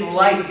would give his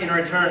life in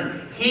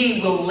return.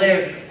 He will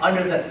live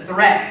under the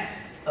threat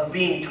of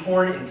being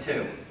torn in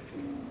two.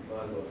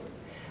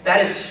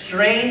 That is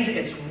strange.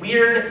 It's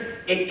weird.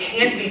 It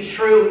can't be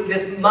true.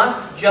 This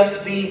must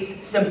just be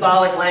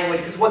symbolic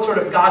language, because what sort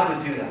of God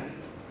would do that?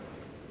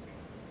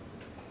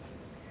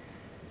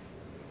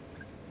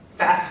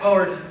 Fast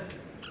forward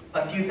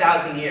a few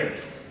thousand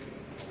years.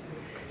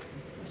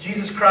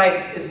 Jesus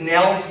Christ is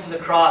nailed to the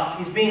cross.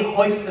 He's being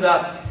hoisted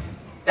up.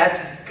 That's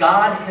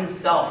God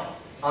himself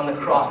on the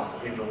cross,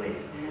 we believe.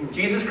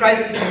 Jesus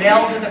Christ is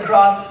nailed to the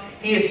cross.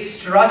 He is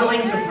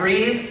struggling to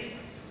breathe.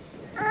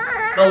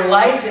 The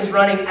life is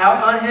running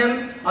out on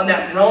him on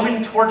that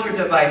Roman torture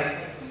device.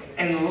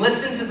 And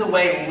listen to the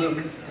way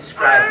Luke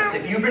describes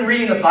this. If you've been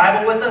reading the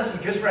Bible with us,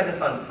 you just read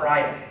this on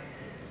Friday.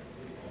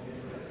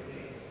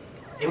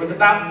 It was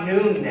about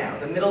noon now,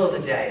 the middle of the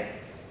day,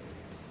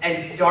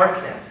 and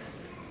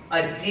darkness,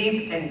 a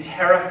deep and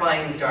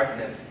terrifying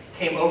darkness,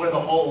 came over the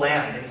whole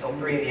land until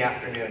 3 in the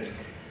afternoon.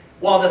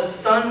 While the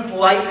sun's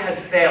light had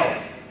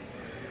failed,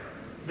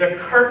 the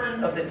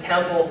curtain of the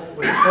temple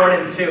was torn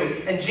in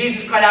two, and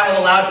Jesus cried out with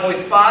a loud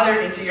voice,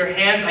 "Father, into your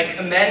hands I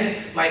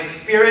commend my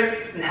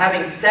spirit." And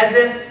having said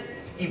this,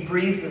 he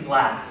breathed his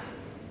last.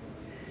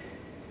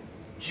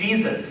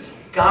 Jesus,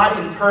 God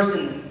in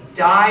person,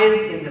 dies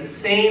in the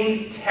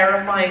same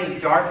terrifying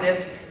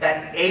darkness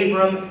that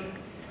Abram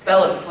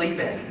fell asleep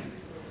in.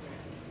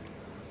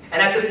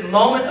 And at this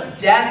moment of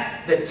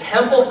death, the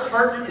temple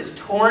curtain is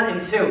torn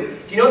in two.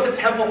 Do you know what the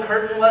temple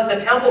curtain was?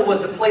 The temple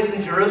was the place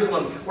in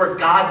Jerusalem where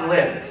God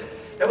lived.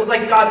 It was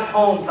like God's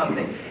home,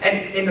 something.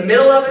 And in the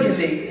middle of it,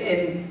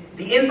 in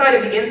the inside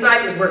of the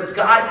inside, is where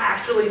God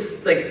actually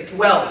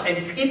dwelled.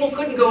 And people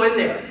couldn't go in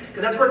there,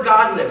 because that's where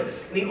God lived.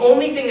 And the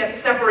only thing that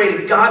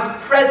separated God's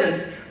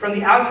presence from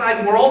the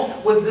outside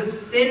world was this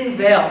thin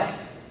veil,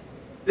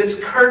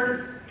 this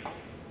curtain.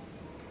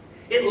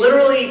 It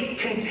literally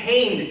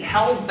contained,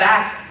 held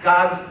back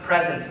God's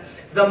presence.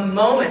 The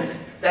moment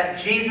that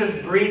Jesus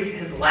breathes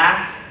his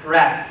last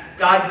breath,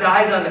 God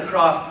dies on the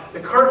cross. The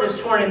curtain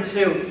is torn in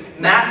two.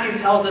 Matthew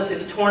tells us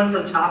it's torn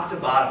from top to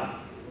bottom.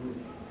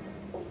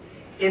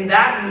 In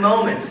that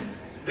moment,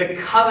 the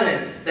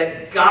covenant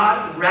that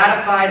God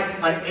ratified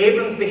on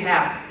Abram's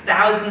behalf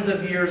thousands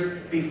of years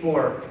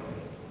before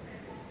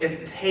is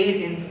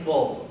paid in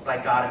full by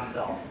God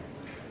himself,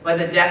 by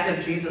the death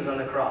of Jesus on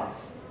the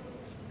cross.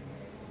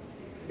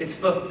 It's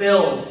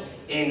fulfilled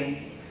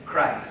in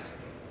Christ.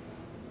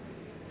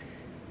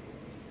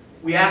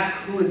 We ask,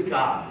 who is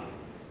God?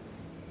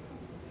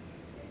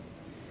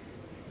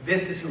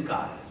 This is who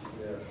God is.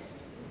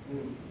 Yeah.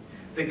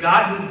 The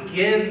God who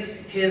gives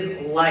his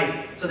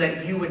life so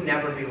that you would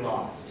never be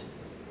lost.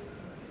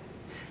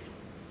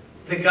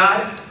 The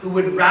God who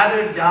would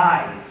rather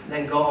die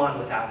than go on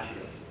without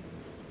you.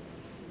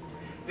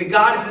 The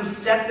God who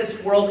set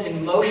this world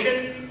in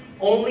motion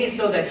only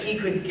so that he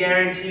could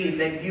guarantee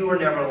that you were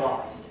never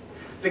lost.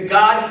 The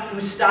God who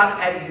stopped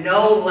at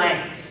no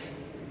lengths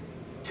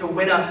to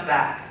win us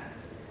back,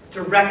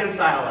 to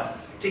reconcile us,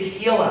 to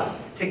heal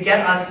us, to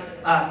get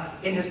us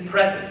in his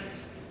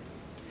presence.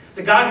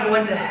 The God who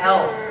went to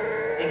hell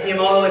and came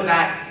all the way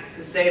back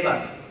to save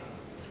us.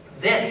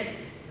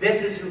 This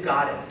is who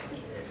God is.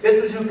 This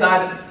is who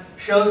God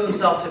shows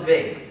himself to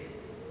be.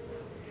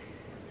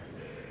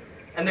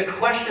 And the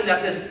question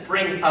that this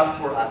brings up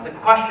for us, the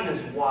question is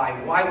why?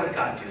 Why would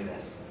God do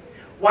this?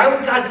 Why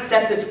would God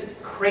set this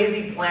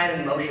crazy plan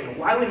in motion?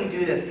 Why would he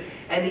do this?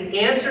 And the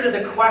answer to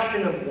the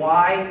question of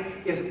why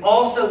is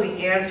also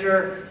the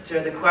answer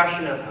to the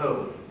question of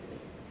who.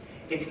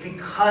 It's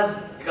because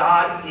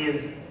God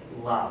is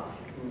love.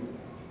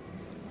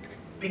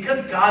 Because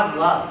God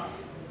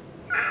loves.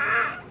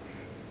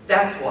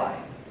 That's why.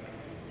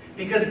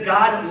 Because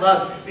God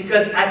loves.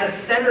 Because at the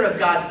center of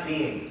God's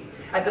being,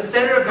 at the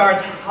center of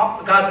God's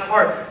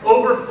heart,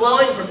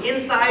 overflowing from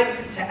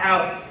inside to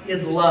out,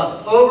 is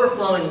love.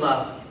 Overflowing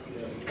love.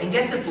 And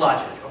get this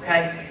logic,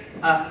 okay?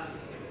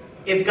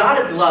 If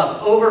God is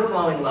love,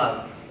 overflowing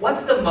love,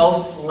 what's the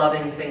most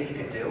loving thing he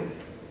could do?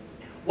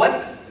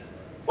 What's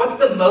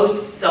the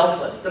most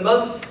selfless, the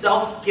most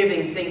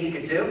self-giving thing he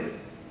could do?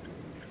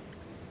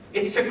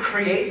 It's to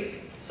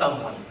create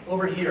someone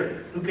over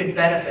here who could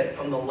benefit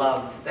from the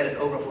love that is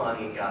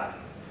overflowing in God.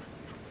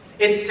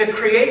 It's to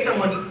create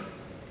someone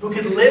who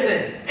could live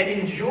in and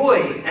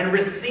enjoy and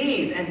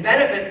receive and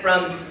benefit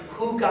from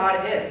who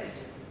God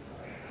is.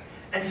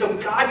 And so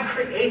God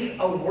creates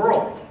a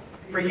world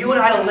for you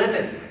and I to live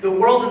in. The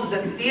world is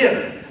the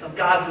theater of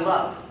God's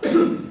love.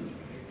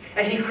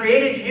 And he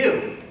created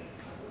you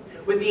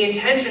with the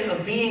intention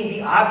of being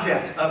the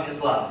object of his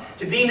love,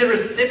 to being the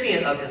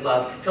recipient of his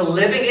love, to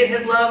living in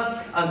his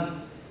love,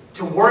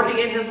 to working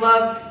in his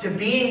love, to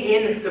being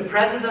in the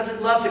presence of his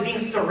love, to being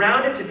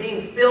surrounded, to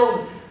being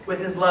filled with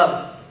his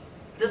love.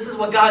 This is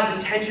what God's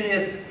intention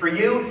is for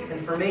you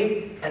and for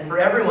me and for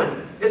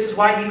everyone. This is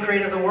why he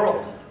created the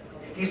world.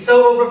 He's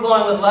so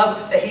overflowing with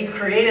love that he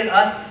created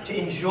us to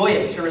enjoy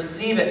it, to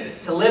receive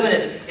it, to live in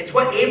it. It's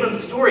what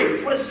Abram's story,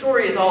 it's what a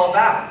story is all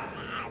about.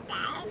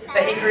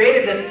 That he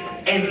created this,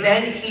 and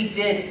then he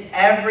did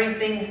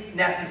everything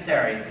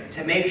necessary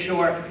to make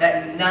sure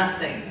that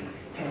nothing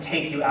can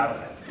take you out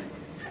of it.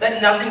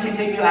 That nothing can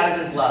take you out of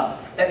his love.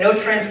 That no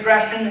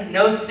transgression,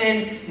 no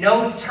sin,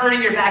 no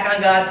turning your back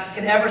on God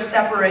can ever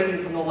separate you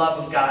from the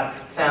love of God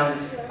found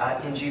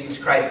in Jesus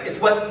Christ. It's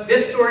what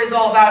this story is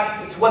all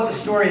about. It's what the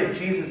story of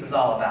Jesus is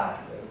all about.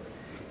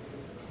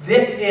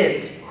 This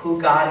is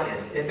who God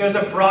is. If there's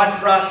a broad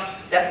brush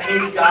that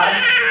paints God,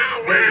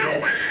 this is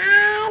it.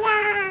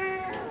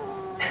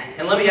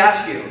 And let me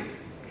ask you,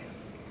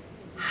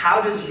 how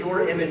does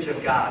your image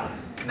of God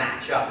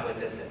match up with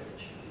this image?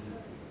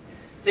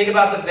 Think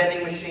about the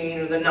vending machine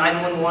or the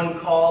 911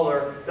 call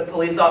or the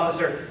police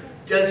officer.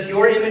 Does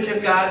your image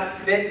of God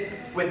fit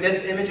with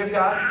this image of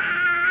God?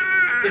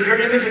 Is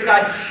your image of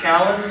God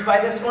challenged by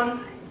this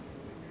one?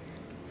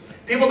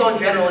 People don't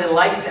generally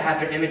like to have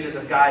their images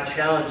of God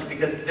challenged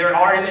because there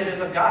are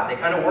images of God. They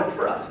kind of work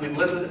for us. We've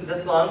lived with it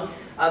this long.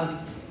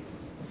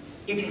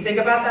 If you think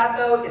about that,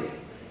 though,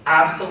 it's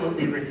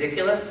absolutely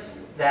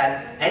ridiculous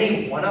that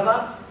any one of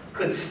us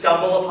could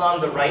stumble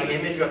upon the right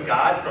image of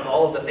God from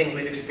all of the things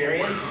we've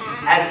experienced,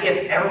 as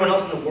if everyone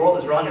else in the world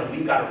is wrong and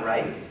we've got it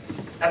right.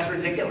 That's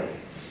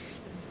ridiculous.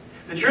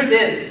 The truth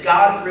is,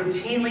 God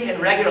routinely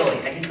and regularly,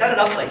 and he set it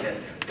up like this,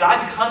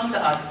 God comes to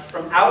us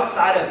from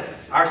outside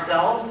of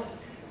ourselves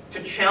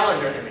to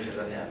challenge our images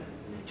of him,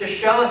 to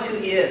show us who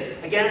he is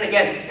again and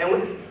again.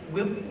 And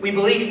we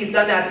believe he's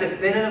done that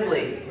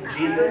definitively in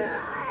Jesus,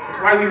 It's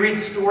why we read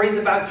stories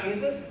about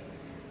Jesus.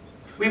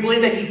 We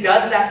believe that he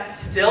does that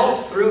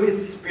still through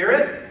his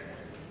Spirit.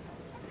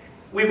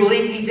 We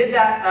believe he did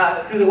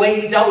that through the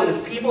way he dealt with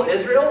his people,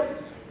 Israel.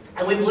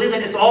 And we believe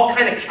that it's all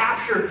kind of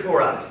captured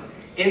for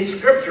us in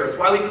Scripture. It's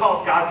why we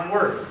call it God's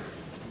Word.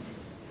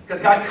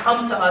 Because God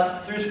comes to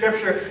us through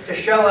Scripture to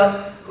show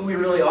us who we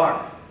really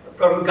are,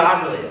 or who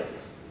God really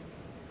is.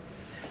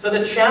 So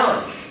the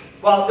challenge,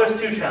 well, there's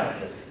two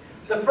challenges.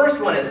 The first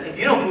one is, if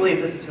you don't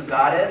believe this is who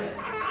God is,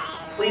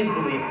 please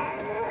believe it.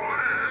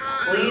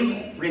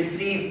 Please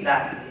receive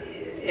that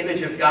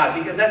image of God,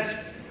 because that's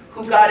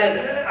who God is.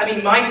 I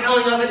mean, my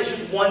telling of it is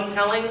just one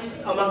telling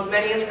amongst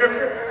many in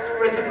Scripture,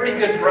 but it's a pretty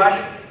good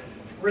brush.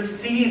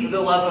 Receive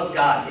the love of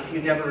God if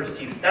you've never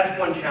received it. That's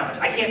one challenge.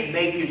 I can't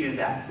make you do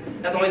that.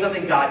 That's only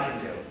something God can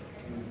do.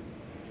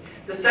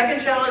 The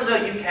second challenge, though,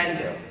 you can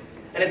do,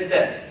 and it's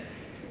this.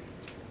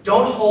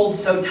 Don't hold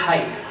so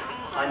tight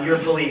on your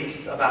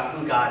beliefs about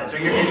who God is, or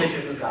your image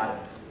of who God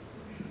is.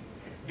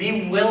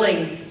 Be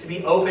willing to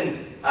be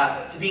open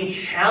to being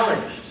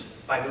challenged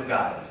by who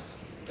God is,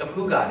 of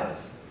who God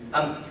is.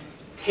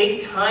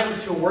 Take time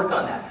to work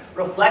on that.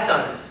 Reflect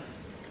on it.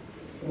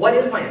 What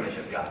is my image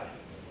of God?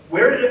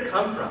 Where did it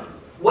come from?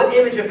 What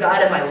image of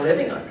God am I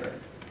living under?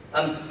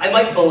 I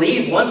might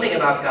believe one thing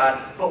about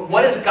God, but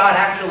what does God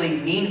actually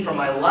mean for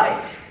my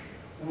life?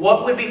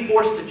 What would be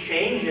forced to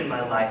change in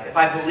my life if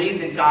I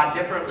believed in God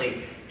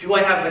differently? Do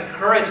I have the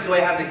courage, do I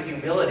have the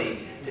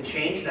humility to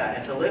change that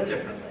and to live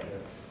differently?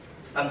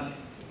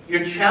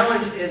 Your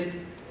challenge is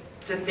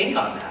to think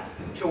on that,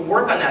 to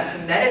work on that,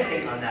 to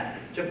meditate on that,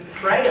 to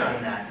pray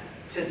on that,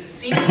 to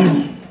seek.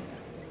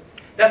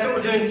 That's what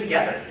we're doing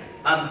together.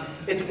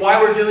 It's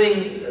why we're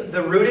doing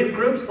the Rooted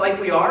groups like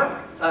we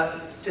are,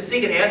 to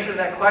seek an answer to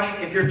that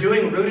question. If you're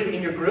doing Rooted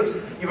in your groups,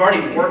 you've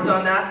already worked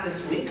on that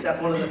this week. That's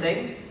one of the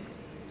things.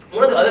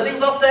 One of the other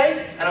things I'll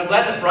say, and I'm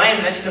glad that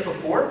Brian mentioned it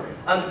before,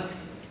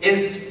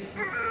 is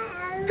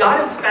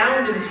God is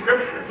found in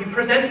Scripture. He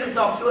presents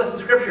himself to us in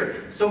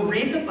Scripture. So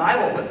read the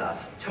Bible with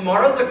us.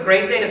 Tomorrow's a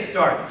great day to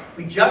start.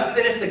 We just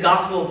finished the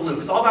Gospel of Luke.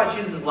 It's all about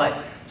Jesus' life.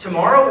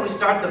 Tomorrow we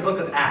start the book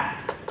of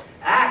Acts.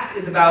 Acts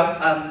is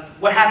about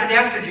what happened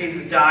after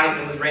Jesus died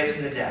and was raised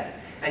from the dead.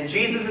 And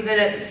Jesus is in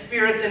it, the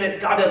Spirit's in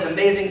it, God does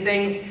amazing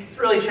things. It's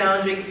really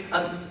challenging.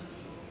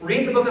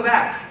 Read the book of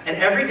Acts, and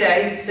every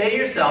day say to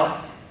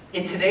yourself,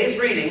 in today's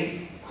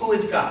reading, who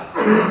is God?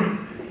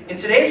 In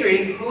today's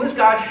reading, who is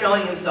God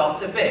showing himself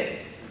to be?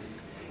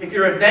 If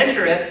you're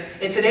adventurous,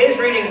 in today's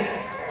reading,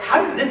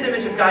 how does this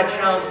image of God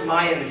challenge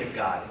my image of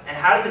God? And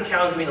how does it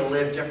challenge me to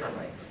live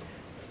differently?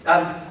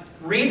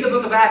 Read the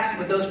book of Acts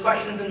with those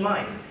questions in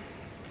mind.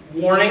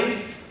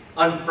 Warning,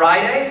 on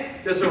Friday,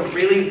 there's a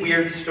really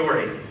weird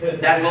story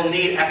that will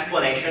need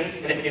explanation.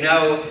 And if you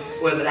know,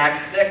 was it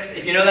Acts 6?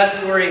 If you know that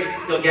story,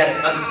 you'll get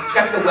it.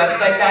 Check the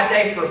website that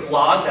day for a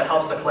blog that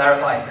helps to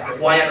clarify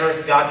why on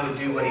earth God would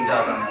do what he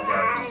does on that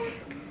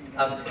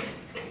day.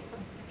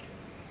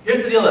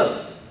 Here's the deal,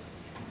 though.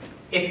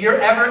 If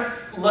you're ever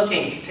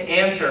looking to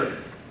answer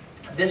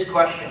this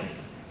question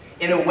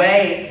in a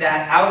way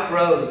that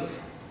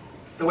outgrows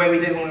the way we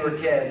did when we were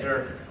kids,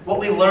 or what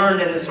we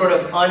learned in this sort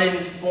of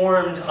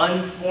unformed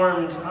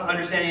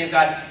understanding of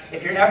God,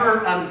 if you're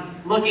ever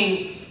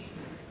looking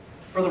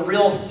for the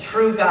real,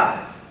 true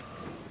God,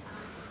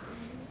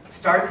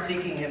 start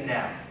seeking him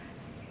now.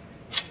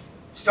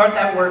 Start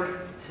that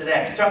work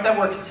today. Start that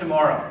work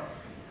tomorrow.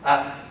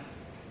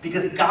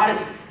 Because God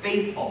is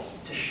faithful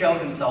to show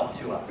himself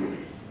to us.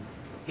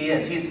 He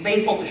is. He's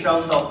faithful to show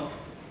himself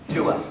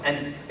to us.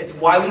 And it's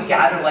why we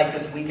gather like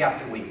this week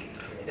after week.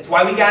 It's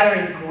why we gather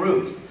in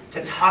groups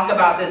to talk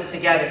about this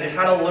together, to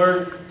try to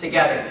learn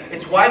together.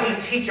 It's why we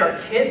teach our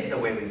kids the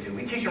way we do.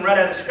 We teach them right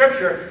out of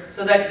Scripture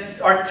so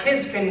that our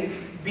kids can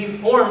be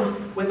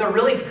formed with a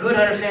really good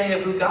understanding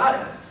of who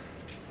God is.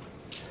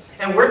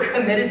 And we're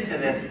committed to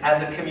this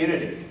as a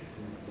community.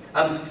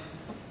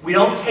 We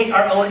don't take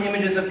our own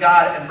images of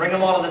God and bring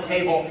them all to the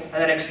table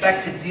and then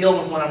expect to deal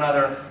with one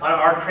another on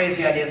our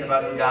crazy ideas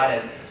about who God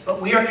is.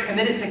 But we are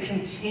committed to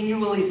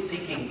continually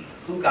seeking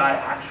who God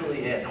actually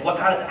is and what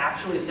God is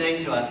actually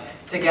saying to us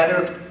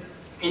together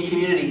in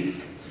community,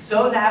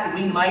 so that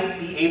we might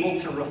be able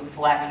to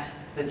reflect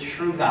the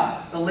true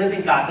God, the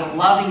living God, the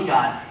loving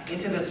God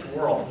into this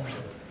world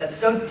that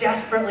so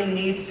desperately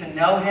needs to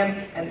know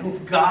him and who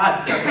God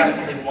so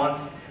desperately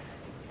wants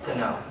to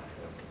know.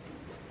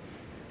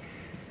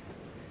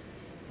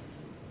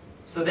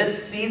 So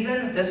this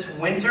season, this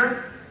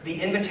winter,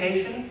 the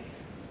invitation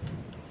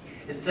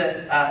is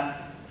to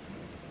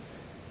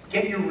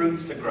get your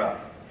roots to grow.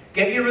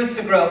 Get your roots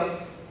to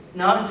grow,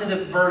 not into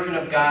the version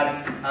of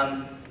God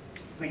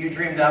who you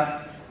dreamed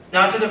up,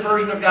 not to the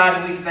version of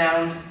God who we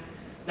found,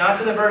 not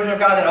to the version of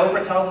God that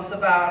Oprah tells us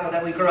about or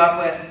that we grew up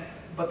with,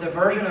 but the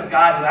version of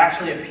God who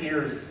actually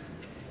appears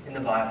in the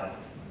Bible.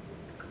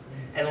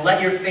 And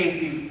let your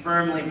faith be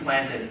firmly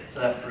planted so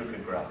that fruit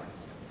could grow.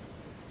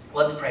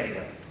 Let's pray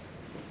together.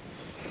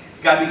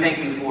 God, we thank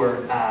you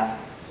for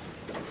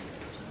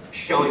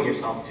showing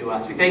yourself to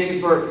us. We thank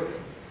you for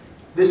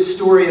this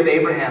story of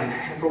Abraham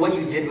and for what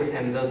you did with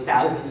him those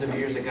thousands of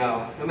years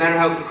ago, no matter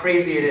how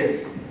crazy it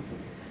is.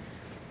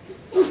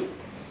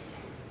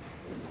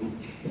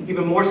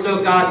 Even more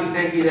so, God, we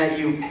thank you that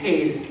you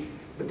paid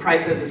the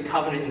price of this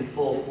covenant in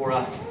full for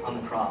us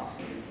on the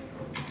cross.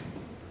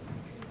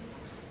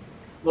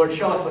 Lord,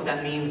 show us what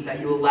that means, that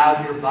you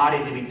allowed your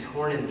body to be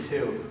torn in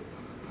two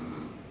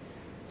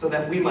so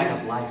that we might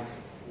have life.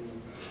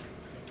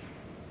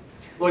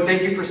 Lord,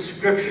 thank you for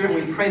Scripture, and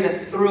we pray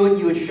that through it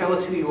you would show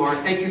us who you are.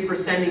 Thank you for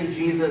sending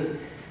Jesus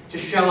to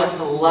show us,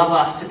 to love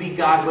us, to be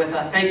God with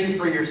us. Thank you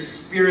for your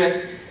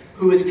Spirit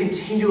who is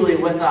continually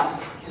with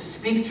us to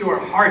speak to our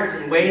hearts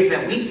in ways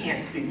that we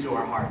can't speak to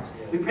our hearts.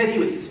 We pray that you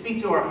would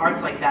speak to our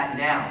hearts like that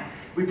now.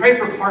 We pray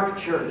for Park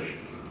Church.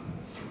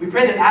 We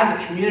pray that as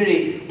a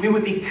community, we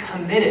would be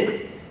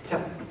committed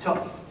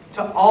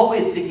to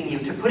always seeking you,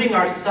 to putting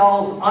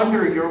ourselves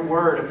under your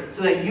word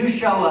so that you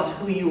show us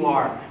who you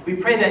are. We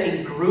pray that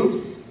in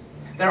groups,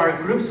 that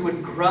our groups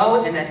would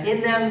grow and that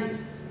in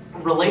them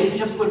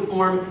relationships would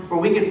form where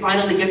we could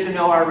finally get to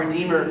know our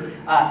Redeemer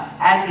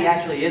as he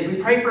actually is. We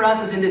pray for us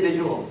as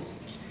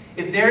individuals.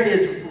 If there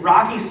is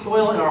rocky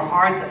soil in our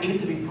hearts that needs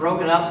to be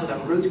broken up so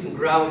that roots can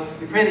grow,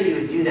 we pray that you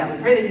would do that.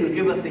 We pray that you would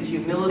give us the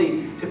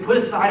humility to put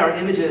aside our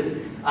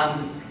images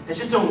that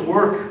just don't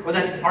work, or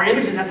that our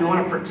images that we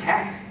want to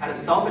protect out of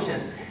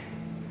selfishness.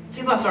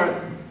 Give us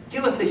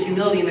the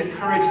humility and the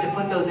courage to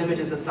put those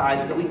images aside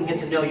so that we can get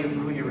to know you for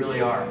who you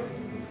really are.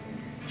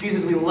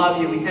 Jesus, we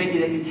love you. We thank you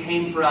that you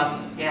came for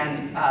us,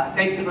 and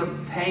thank you for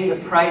paying the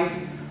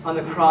price on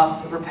the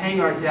cross, for paying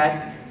our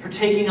debt, for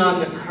taking on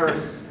the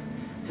curse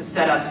to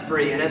set us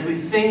free. And as we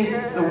sing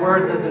the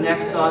words of the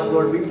next song,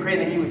 Lord, we pray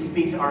that you would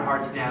speak to our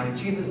hearts now. In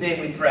Jesus'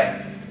 name we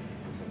pray.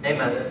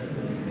 Amen.